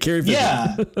 Carrie Fisher.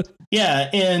 Yeah.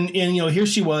 Yeah. And, you know, here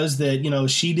she was that, you know,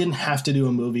 she didn't have to do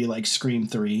a movie like Scream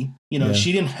 3. You know,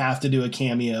 she didn't have to do a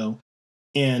cameo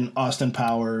in Austin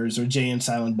Powers or Jay and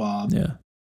Silent Bob. Yeah.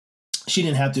 She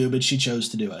didn't have to, but she chose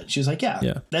to do it. She was like,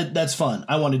 that's fun.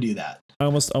 I want to do that. I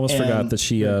almost forgot that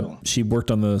she worked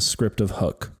on the script of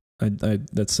Hook.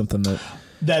 That's something that.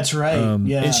 That's right.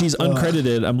 And she's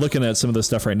uncredited. I'm looking at some of the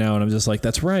stuff right now, and I'm just like,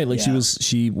 that's right. Like she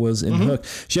was in Hook.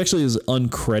 She actually is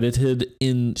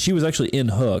uncredited she was actually in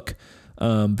Hook,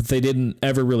 but they didn't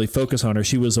ever really focus on her.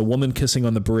 She was a woman kissing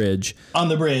on the bridge. On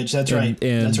the bridge. That's right.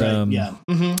 And, that's right. Yeah.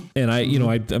 Mm-hmm. And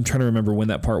I'm trying to remember when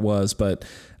that part was, but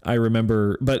I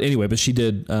remember. But anyway, but she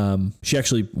did. She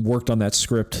actually worked on that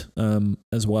script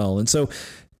as well, and so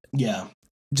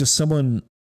just someone.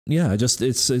 Yeah, just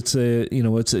it's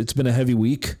been a heavy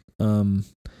week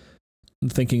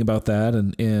thinking about that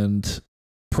and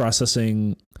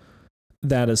processing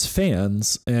that as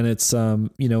fans, and it's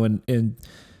and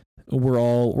we're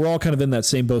all kind of in that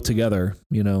same boat together,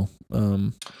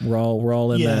 we're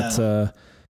all in that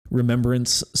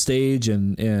remembrance stage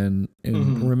and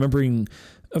remembering,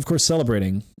 of course,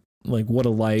 celebrating like what a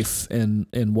life and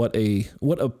what a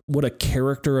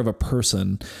character of a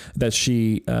person that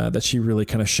she really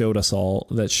kind of showed us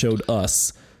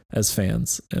as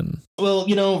fans. And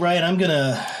well, Ryan, I'm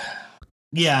gonna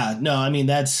I mean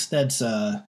that's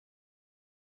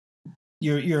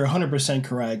you're 100%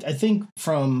 correct. I think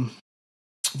from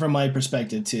my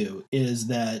perspective too is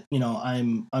that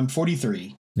I'm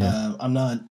 43. I'm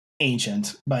not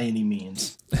ancient by any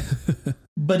means.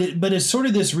 But it's sort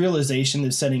of this realization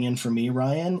that's setting in for me,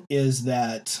 Ryan, is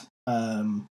that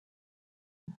the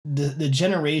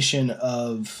generation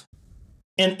of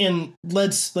and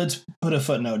let's put a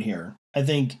footnote here. I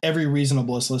think every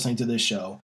reasonableist listening to this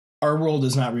show, our world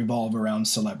does not revolve around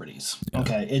celebrities. Yeah.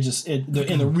 Okay,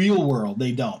 in the real world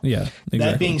they don't. Yeah. Exactly.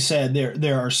 That being said,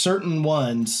 there are certain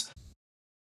ones,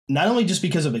 not only just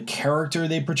because of a character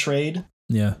they portrayed,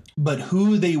 but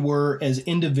who they were as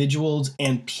individuals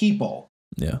and people.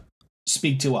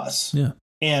 Speak to us.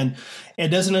 And it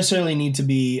doesn't necessarily need to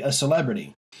be a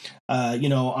celebrity.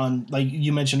 On, like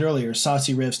you mentioned earlier,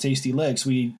 Saucy Riffs, Tasty Licks,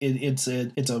 it's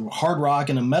a hard rock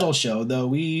and a metal show, though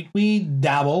we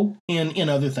dabble in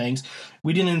other things.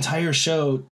 We did an entire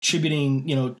show tributing,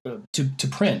 to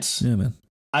Prince. Yeah, man.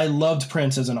 I loved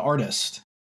Prince as an artist.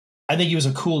 I think he was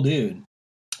a cool dude.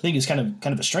 I think he's kind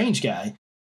of a strange guy.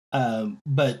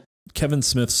 But Kevin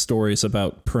Smith's stories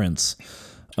about Prince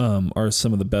are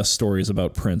some of the best stories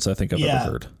about Prince I think I've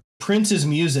ever heard. Prince's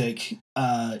music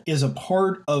is a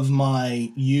part of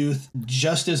my youth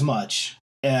just as much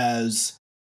as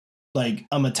like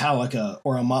a Metallica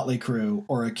or a Motley Crue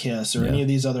or a Kiss or any of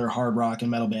these other hard rock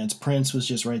and metal bands. Prince was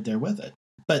just right there with it.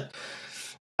 But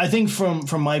I think from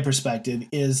my perspective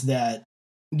is that,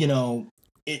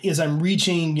 as I'm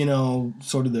reaching,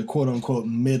 sort of the quote unquote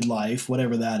midlife,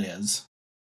 whatever that is.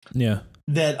 Yeah.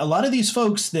 That a lot of these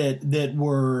folks that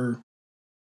were,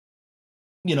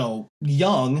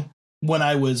 young when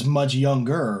I was much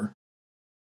younger,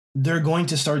 they're going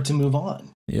to start to move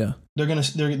on. Yeah. They're going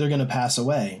to pass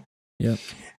away. Yeah.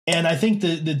 And I think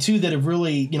the two that have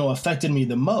really, affected me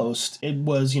the most, it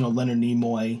was, Leonard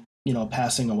Nimoy,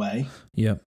 passing away.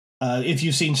 Yeah. If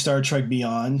you've seen Star Trek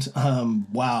Beyond,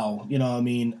 wow.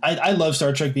 I love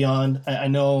Star Trek Beyond. I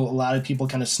know a lot of people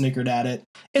kind of snickered at it.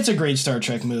 It's a great Star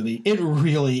Trek movie. It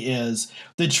really is.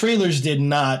 The trailers did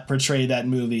not portray that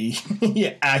movie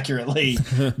accurately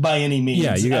by any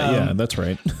means. Yeah, that's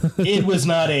right. it was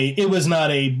not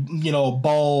a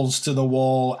balls to the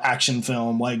wall action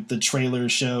film like the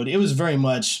trailers showed. It was very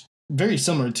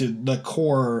similar to the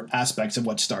core aspects of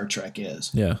what Star Trek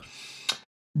is. Yeah.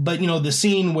 But, the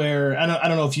scene where, I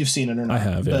don't know if you've seen it or not. I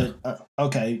have, yeah. But,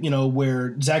 okay,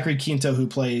 where Zachary Quinto, who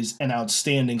plays an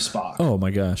outstanding Spock. Oh,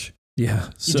 my gosh. Yeah,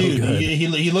 so Dude, good.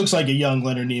 he looks like a young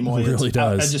Leonard Nimoy. He really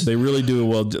does. They really do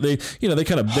well. They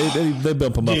kind of they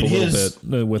bump him up a little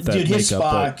bit with that makeup. His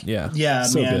Spock, yeah,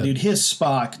 so man, good. dude, his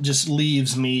Spock just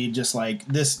leaves me just like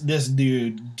this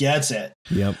dude gets it.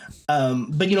 Yep.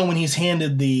 But when he's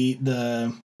handed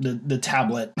the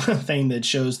tablet thing that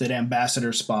shows that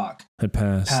Ambassador Spock had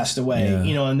passed away,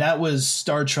 yeah. And that was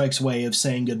Star Trek's way of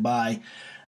saying goodbye.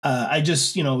 I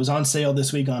just, it was on sale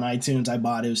this week on iTunes. I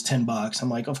bought it. It was $10. I'm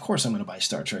like, of course I'm going to buy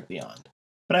Star Trek Beyond.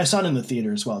 But I saw it in the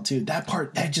theater as well, too. That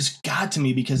part, just got to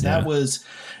me because that was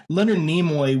Leonard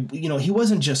Nimoy. He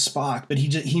wasn't just Spock, but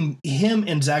him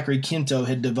and Zachary Quinto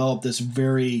had developed this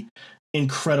very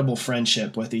incredible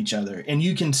friendship with each other. And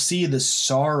you can see the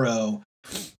sorrow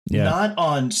not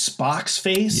on Spock's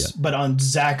face, but on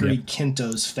Zachary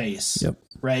Quinto's face. Yep.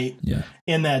 Right? Yeah.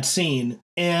 In that scene.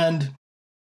 And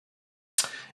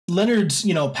Leonard's,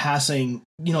 passing,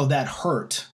 that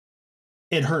hurt.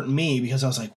 It hurt me because I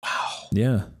was like, wow.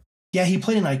 Yeah. Yeah, he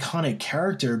played an iconic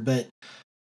character, but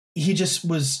he just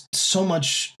was so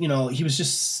much,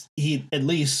 he at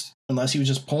least, unless he was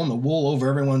just pulling the wool over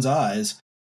everyone's eyes,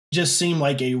 just seemed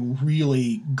like a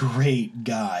really great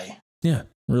guy. Yeah,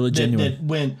 really genuine.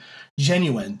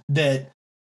 That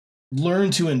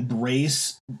learned to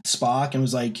embrace Spock and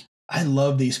was like, I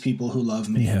love these people who love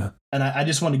me. Yeah. And I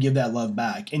just want to give that love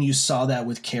back. And you saw that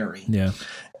with Carrie. Yeah.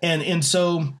 And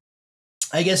so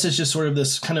I guess it's just sort of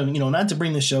this kind of, not to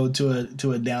bring the show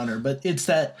to a downer, but it's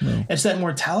that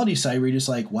mortality side where you're just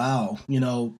like, wow,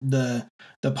 the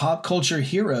pop culture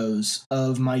heroes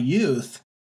of my youth,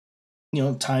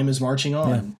 time is marching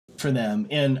on for them.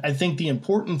 And I think the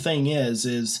important thing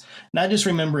is not just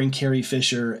remembering Carrie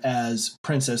Fisher as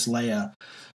Princess Leia,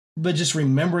 but just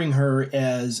remembering her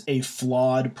as a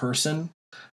flawed person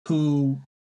who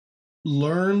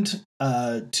learned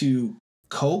to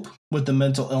cope with the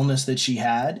mental illness that she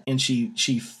had, and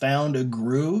she found a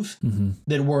groove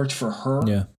that worked for her.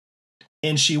 Yeah.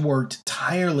 And she worked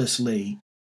tirelessly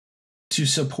to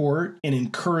support and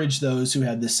encourage those who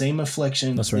had the same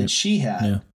afflictions that she had.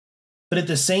 Yeah. But at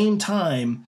the same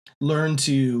time, learned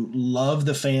to love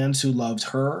the fans who loved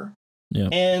her. Yeah.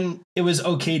 And it was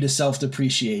okay to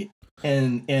self-depreciate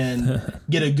and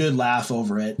get a good laugh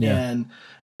over it. Yeah. And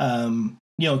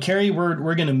Carrie,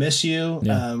 we're gonna miss you.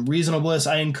 Yeah. Reasonable Bliss,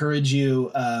 I encourage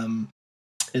you,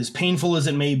 as painful as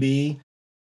it may be,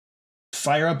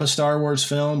 fire up a Star Wars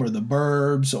film or The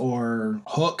Burbs or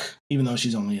Hook, even though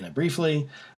she's only in it briefly,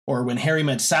 or When Harry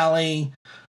Met Sally.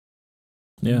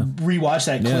 Yeah. Rewatch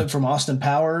that clip from Austin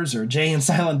Powers or Jay and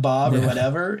Silent Bob or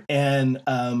whatever, and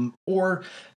or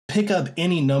pick up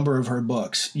any number of her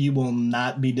books. You will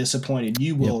not be disappointed.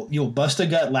 You'll bust a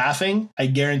gut laughing. I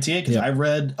guarantee it, because I've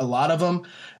read a lot of them.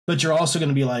 But you're also going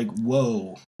to be like,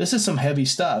 whoa, this is some heavy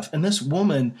stuff. And this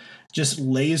woman just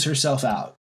lays herself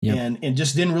out and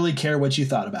just didn't really care what you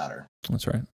thought about her. That's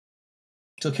right.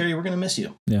 So Carrie, we're going to miss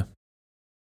you. Yeah.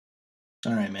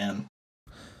 All right, man.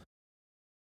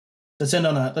 Let's end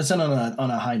on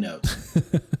a high note.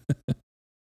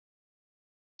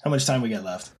 How much time we got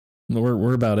left?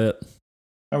 We're about it.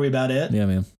 Are we about it? Yeah,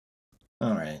 man.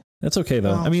 All right. That's okay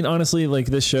though. Well, I mean, honestly, like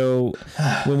this show,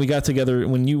 when we got together,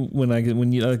 we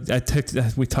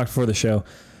talked before the show.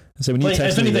 So when you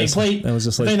texted me this, I was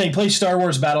just like, play Star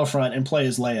Wars Battlefront and play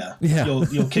as Leia. Yeah.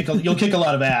 You'll kick a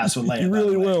lot of ass with Leia. You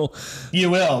really will.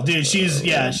 You will, dude. She's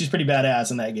pretty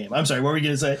badass in that game. I'm sorry, what were you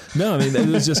gonna say? No, I mean, it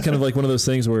was just kind of like one of those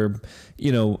things where,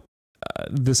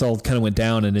 this all kind of went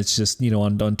down, and it's just,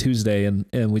 on Tuesday, and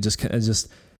we just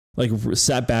like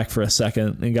sat back for a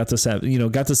second and got to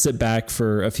sit back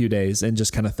for a few days and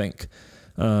just kind of think,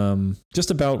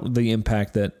 just about the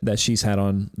impact that she's had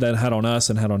on us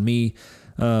and had on me.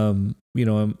 I'm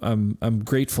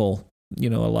grateful, a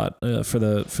lot for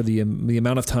the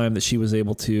amount of time that she was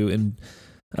able to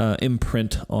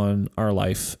imprint on our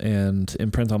life and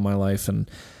imprint on my life, and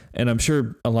I'm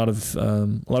sure a lot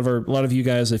of you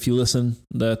guys, if you listen,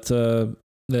 that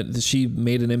she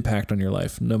made an impact on your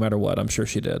life, no matter what. I'm sure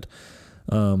she did.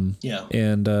 I'm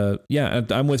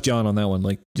with John on that one.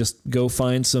 Like, just go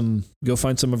find some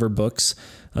of her books,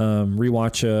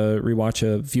 rewatch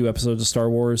a few episodes of Star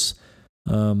Wars.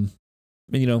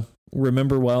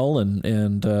 Remember well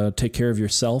and take care of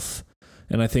yourself.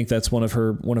 And I think that's one of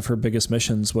her biggest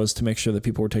missions, was to make sure that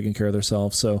people were taking care of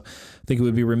themselves. So I think it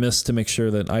would be remiss to make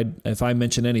sure that if I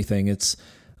mention anything, it's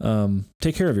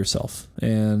take care of yourself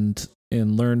and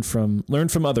learn from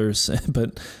others,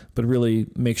 but really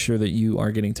make sure that you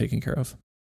are getting taken care of.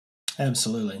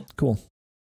 Absolutely. Cool.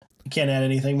 You can't add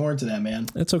anything more to that, man.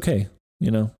 It's okay.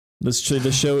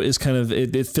 The show is kind of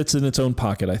it fits in its own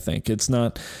pocket. I think it's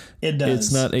not. It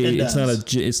does.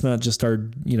 It's not just our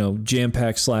jam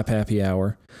packed slap happy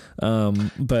hour.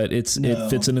 But it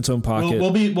fits in its own pocket.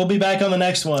 We'll be back on the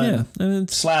next one. Yeah, and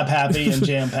it's slap happy and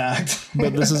jam packed.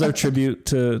 But this is our tribute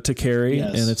to Carrie,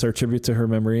 yes. and it's our tribute to her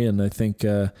memory. And I think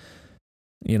that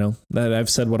I've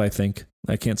said what I think.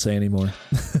 I can't say anymore.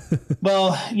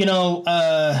 Well, we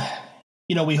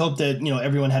hope that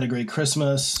everyone had a great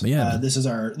Christmas. Yeah. This is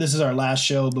our last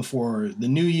show before the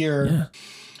new year. Yeah.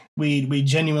 We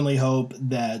genuinely hope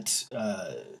that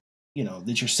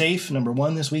that you're safe. Number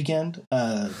one, this weekend.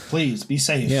 Please be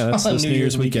safe. Yeah, that's New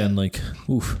Year's weekend. Like,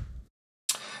 oof.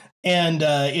 And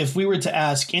if we were to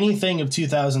ask anything of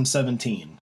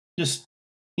 2017, just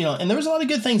and there was a lot of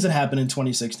good things that happened in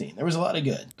 2016. There was a lot of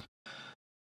good.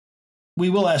 We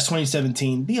will ask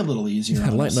 2017, be a little easier.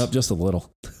 Lighten up just a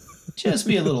little. Just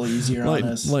be a little easier on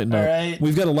us. Lighten up. Right?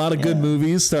 We've got a lot of good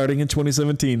movies starting in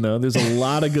 2017, though. There's a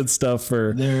lot of good stuff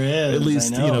for there is at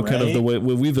least right? kind of the way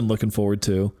we've been looking forward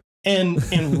to. And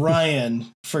Ryan,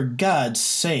 for God's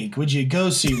sake, would you go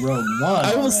see Rogue One?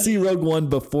 I will see Rogue One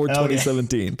before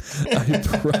 2017. I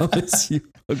promise you,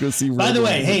 I'll go see Rogue One. By the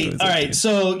way, hey, all right.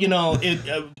 So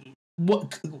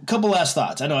couple last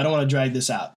thoughts. I know I don't want to drag this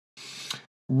out.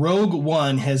 Rogue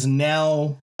One has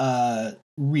now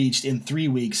reached in 3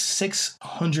 weeks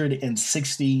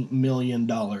 $660 million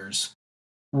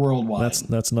worldwide.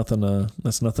 That's nothing to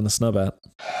snub at.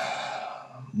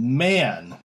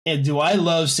 Man, and do I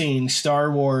love seeing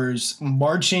Star Wars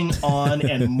marching on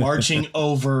and marching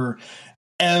over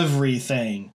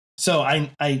everything. So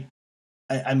I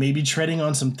may be treading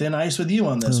on some thin ice with you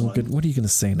on this one. Good. What are you going to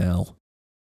say now?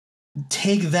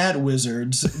 Take that,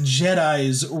 wizards.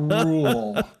 Jedi's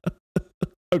rule.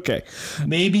 Okay.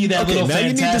 Maybe that little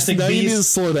Fantastic Beast. You need to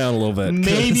slow down a little bit.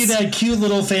 Maybe that cute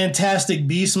little Fantastic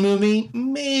Beast movie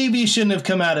maybe shouldn't have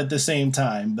come out at the same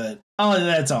time, but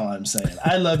that's all I'm saying.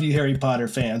 I love you, Harry Potter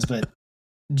fans, but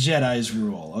Jedi's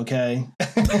rule, okay?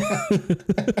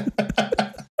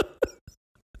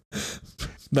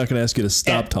 Not going to ask you to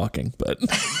stop talking, but...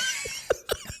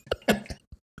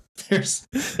 There's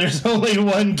only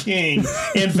one king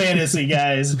in fantasy,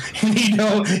 guys. And he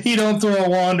don't throw a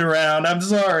wand around. I'm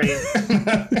sorry.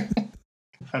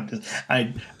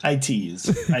 I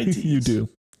tease. You do.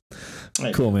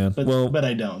 Cool, man. But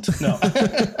I don't. No.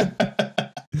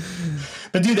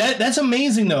 But dude, that's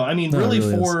amazing though. I mean, really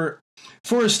for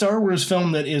a Star Wars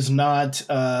film that is not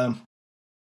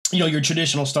your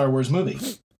traditional Star Wars movie.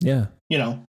 Yeah.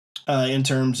 In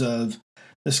terms of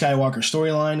the Skywalker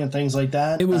storyline and things like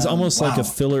that. It was almost like a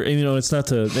filler. It's not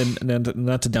to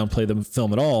not to downplay the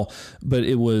film at all, but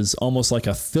it was almost like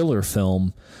a filler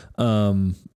film.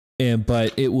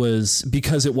 But it was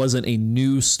because it wasn't a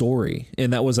new story,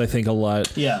 and that was, I think, a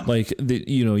lot. Yeah, like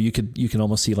you can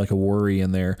almost see like a worry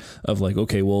in there of like,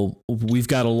 okay, well, we've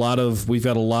got a lot of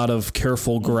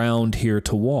careful ground here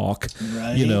to walk.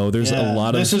 Right. There's a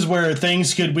lot of. This is where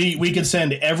things we could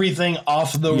send everything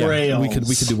off the rails. We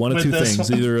could do one of two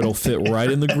things. Either it'll fit right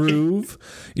in the groove,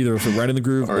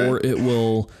 or it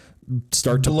will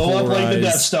start to blow up like the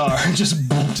Death Star. just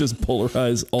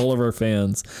polarize all of our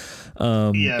fans.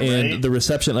 And the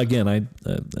reception again,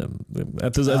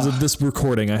 as of this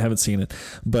recording, I haven't seen it,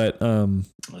 but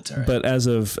but as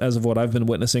of what I've been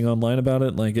witnessing online about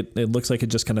it, like it looks like it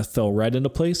just kind of fell right into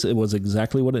place. It was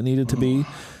exactly what it needed to be,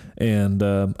 and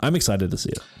I'm excited to see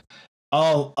it.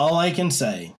 All I can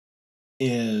say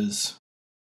is,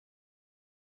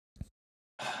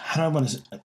 how do I want to?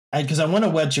 Because I want to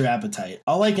whet your appetite.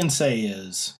 All I can say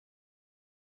is,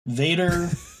 Vader,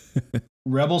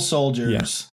 Rebel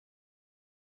soldiers.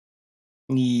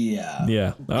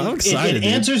 Yeah. I'm excited. I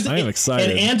am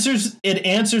excited. It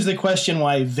answers the question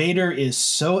why Vader is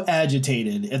so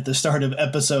agitated at the start of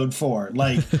episode 4.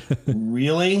 Like,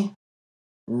 really?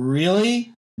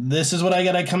 This is what I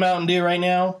got to come out and do right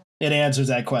now? It answers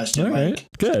that question. All right.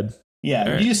 Good.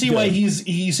 Yeah. Right, you see why he's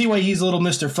little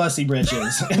Mr. Fussy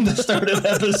Britches in the start of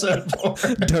episode 4.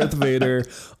 Darth Vader,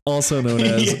 also known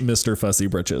as Mr. Fussy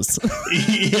Britches.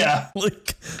 Yeah.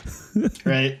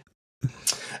 Right.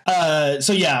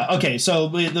 So yeah, okay. So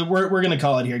we're gonna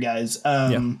call it here, guys.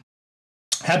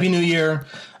 Happy New Year.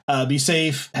 Be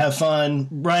safe. Have fun.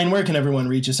 Ryan, where can everyone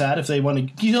reach us at if they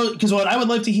want to? Because what I would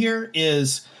like to hear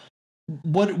is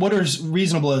what are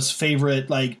reasonable as favorite.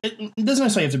 Like it doesn't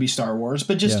necessarily have to be Star Wars,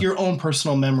 but just your own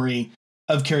personal memory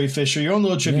of Carrie Fisher, your own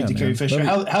little tribute to Carrie Fisher.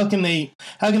 How can they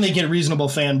get reasonable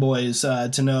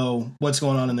fanboys to know what's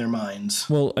going on in their minds?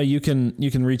 Well, you can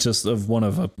reach us of one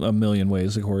of a million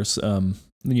ways, of course.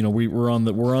 we're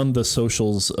on the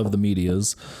socials of the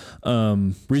medias.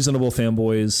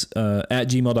 Reasonablefanboys at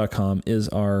gmail.com is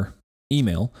our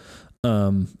email.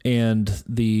 And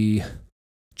the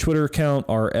Twitter account,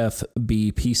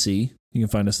 RFBPC. You can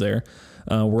find us there.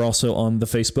 We're also on the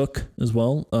Facebook as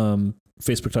well.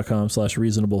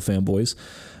 Facebook.com/reasonablefanboys.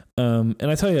 And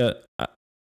I tell you,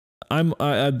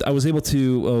 I was able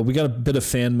to, we got a bit of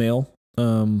fan mail,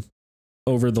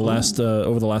 over the last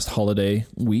holiday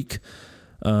week.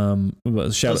 Save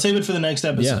it for the next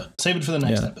episode. Yeah. Save it for the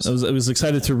next episode. I was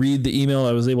excited to read the email.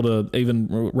 I was able to even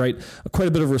write quite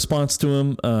a bit of response to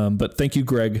him. But thank you,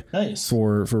 Greg,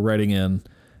 for writing in.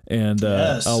 And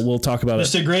we'll talk about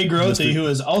Mr. Greg Grothe, who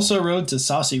has also wrote to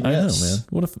Saucy Riffs. I know, man.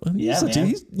 What if?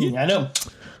 I know.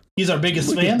 He's our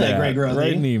biggest fan, that Greg Grothe.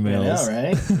 Writing emails. I know,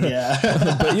 right? Yeah.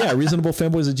 But yeah,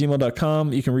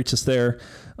 reasonablefanboys@gmail.com. You can reach us there.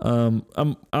 I'm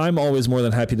always more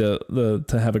than happy to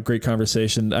have a great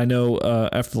conversation. I know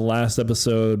after the last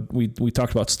episode, we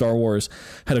talked about Star Wars.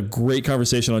 Had a great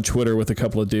conversation on Twitter with a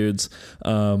couple of dudes.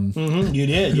 You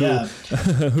did, yeah.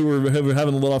 who were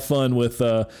having a little fun with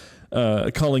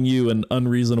calling you an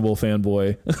unreasonable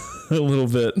fanboy a little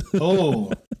bit.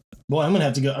 Oh. Boy, I'm gonna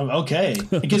have to go. Okay,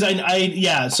 because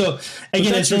So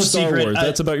again, it's no Star secret. Wars.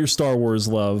 That's about your Star Wars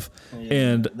love,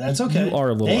 and that's okay. You are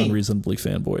a little unreasonably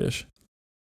fanboyish.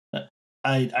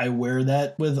 I wear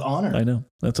that with honor. I know,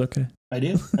 that's okay. I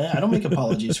do. I don't make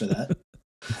apologies for that.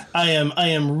 I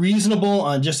am reasonable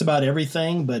on just about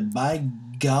everything, but by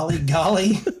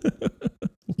golly,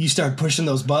 you start pushing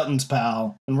those buttons,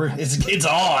 pal, and it's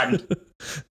on.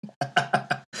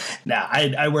 Nah,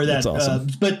 I wear that. Awesome.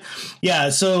 But yeah,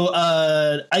 so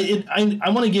I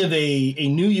want to give a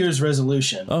New Year's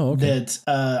resolution that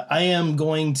I am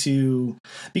going to,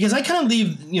 because I kind of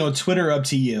leave Twitter up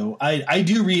to you. I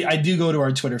do go to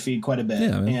our Twitter feed quite a bit,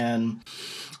 and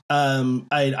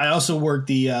I also work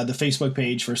the Facebook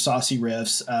page for Saucy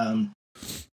Riffs.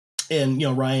 And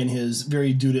Ryan has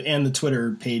very and the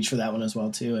Twitter page for that one as well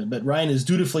too. But Ryan has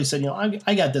dutifully said,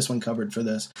 I got this one covered for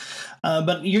this.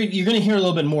 But you're going to hear a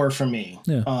little bit more from me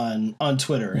on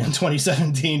Twitter in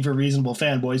 2017 for Reasonable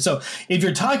Fanboys. So if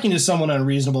you're talking to someone on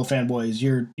Reasonable Fanboys,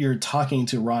 you're talking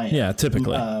to Ryan. Yeah,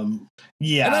 typically. And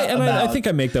I think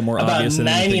I make that more obvious.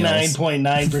 About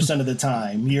 99.9% of the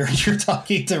time, you're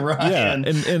talking to Ryan.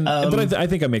 Yeah, but I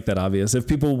think I make that obvious. If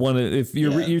people want to, if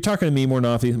you're talking to me more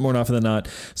often than not,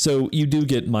 so you do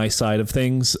get my side of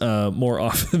things more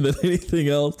often than anything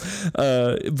else.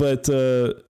 But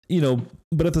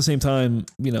at the same time,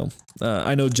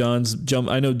 I know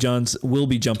John's will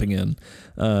be jumping in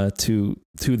to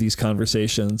these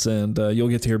conversations, and you'll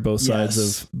get to hear both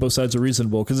sides of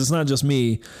Reasonable, because it's not just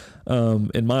me.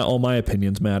 And all my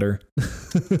opinions matter.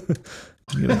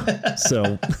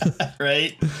 So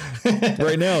right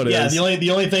now it is. Yeah, the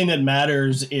only thing that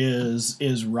matters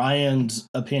is Ryan's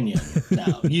opinion.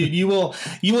 Now you will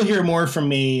hear more from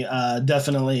me,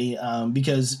 definitely,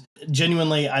 because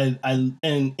genuinely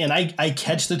I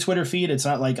catch the Twitter feed. It's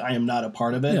not like I am not a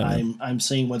part of it. I'm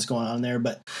seeing what's going on there,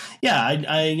 but we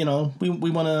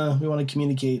want to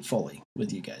communicate fully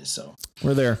with you guys, so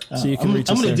we're there. So you can reach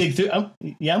us. I'm going to dig through. I'm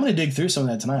going to dig through some of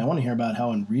that tonight. I want to hear about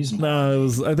how unreasonable. No,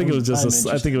 I think it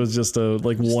was just a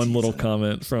one little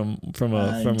comment from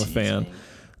a fan.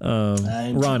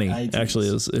 Ronnie actually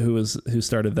who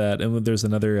started that, and there's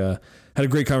another had a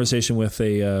great conversation with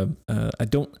a I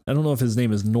don't know if his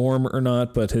name is Norm or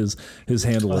not, but his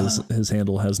handle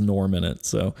has Norm in it.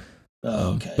 So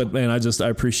okay. But man, I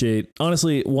appreciate,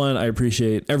 honestly, I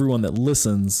appreciate everyone that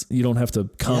listens. You don't have to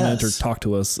comment or talk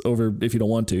to us over if you don't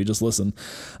want to, you just listen.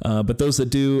 But those that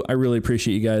do, I really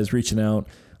appreciate you guys reaching out,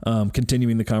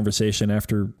 continuing the conversation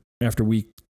after we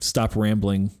stop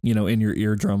rambling, in your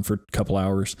eardrum for a couple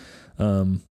hours.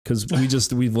 Cause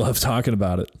we love talking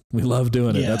about it. We love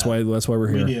doing it. That's why we're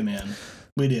here. We do, man.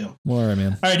 We do. Well, all right,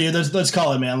 man. All right, dude. Let's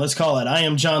call it, man. Let's call it. I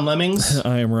am John Lemmings.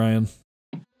 I am Ryan.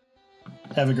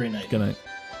 Have a great night. Good night.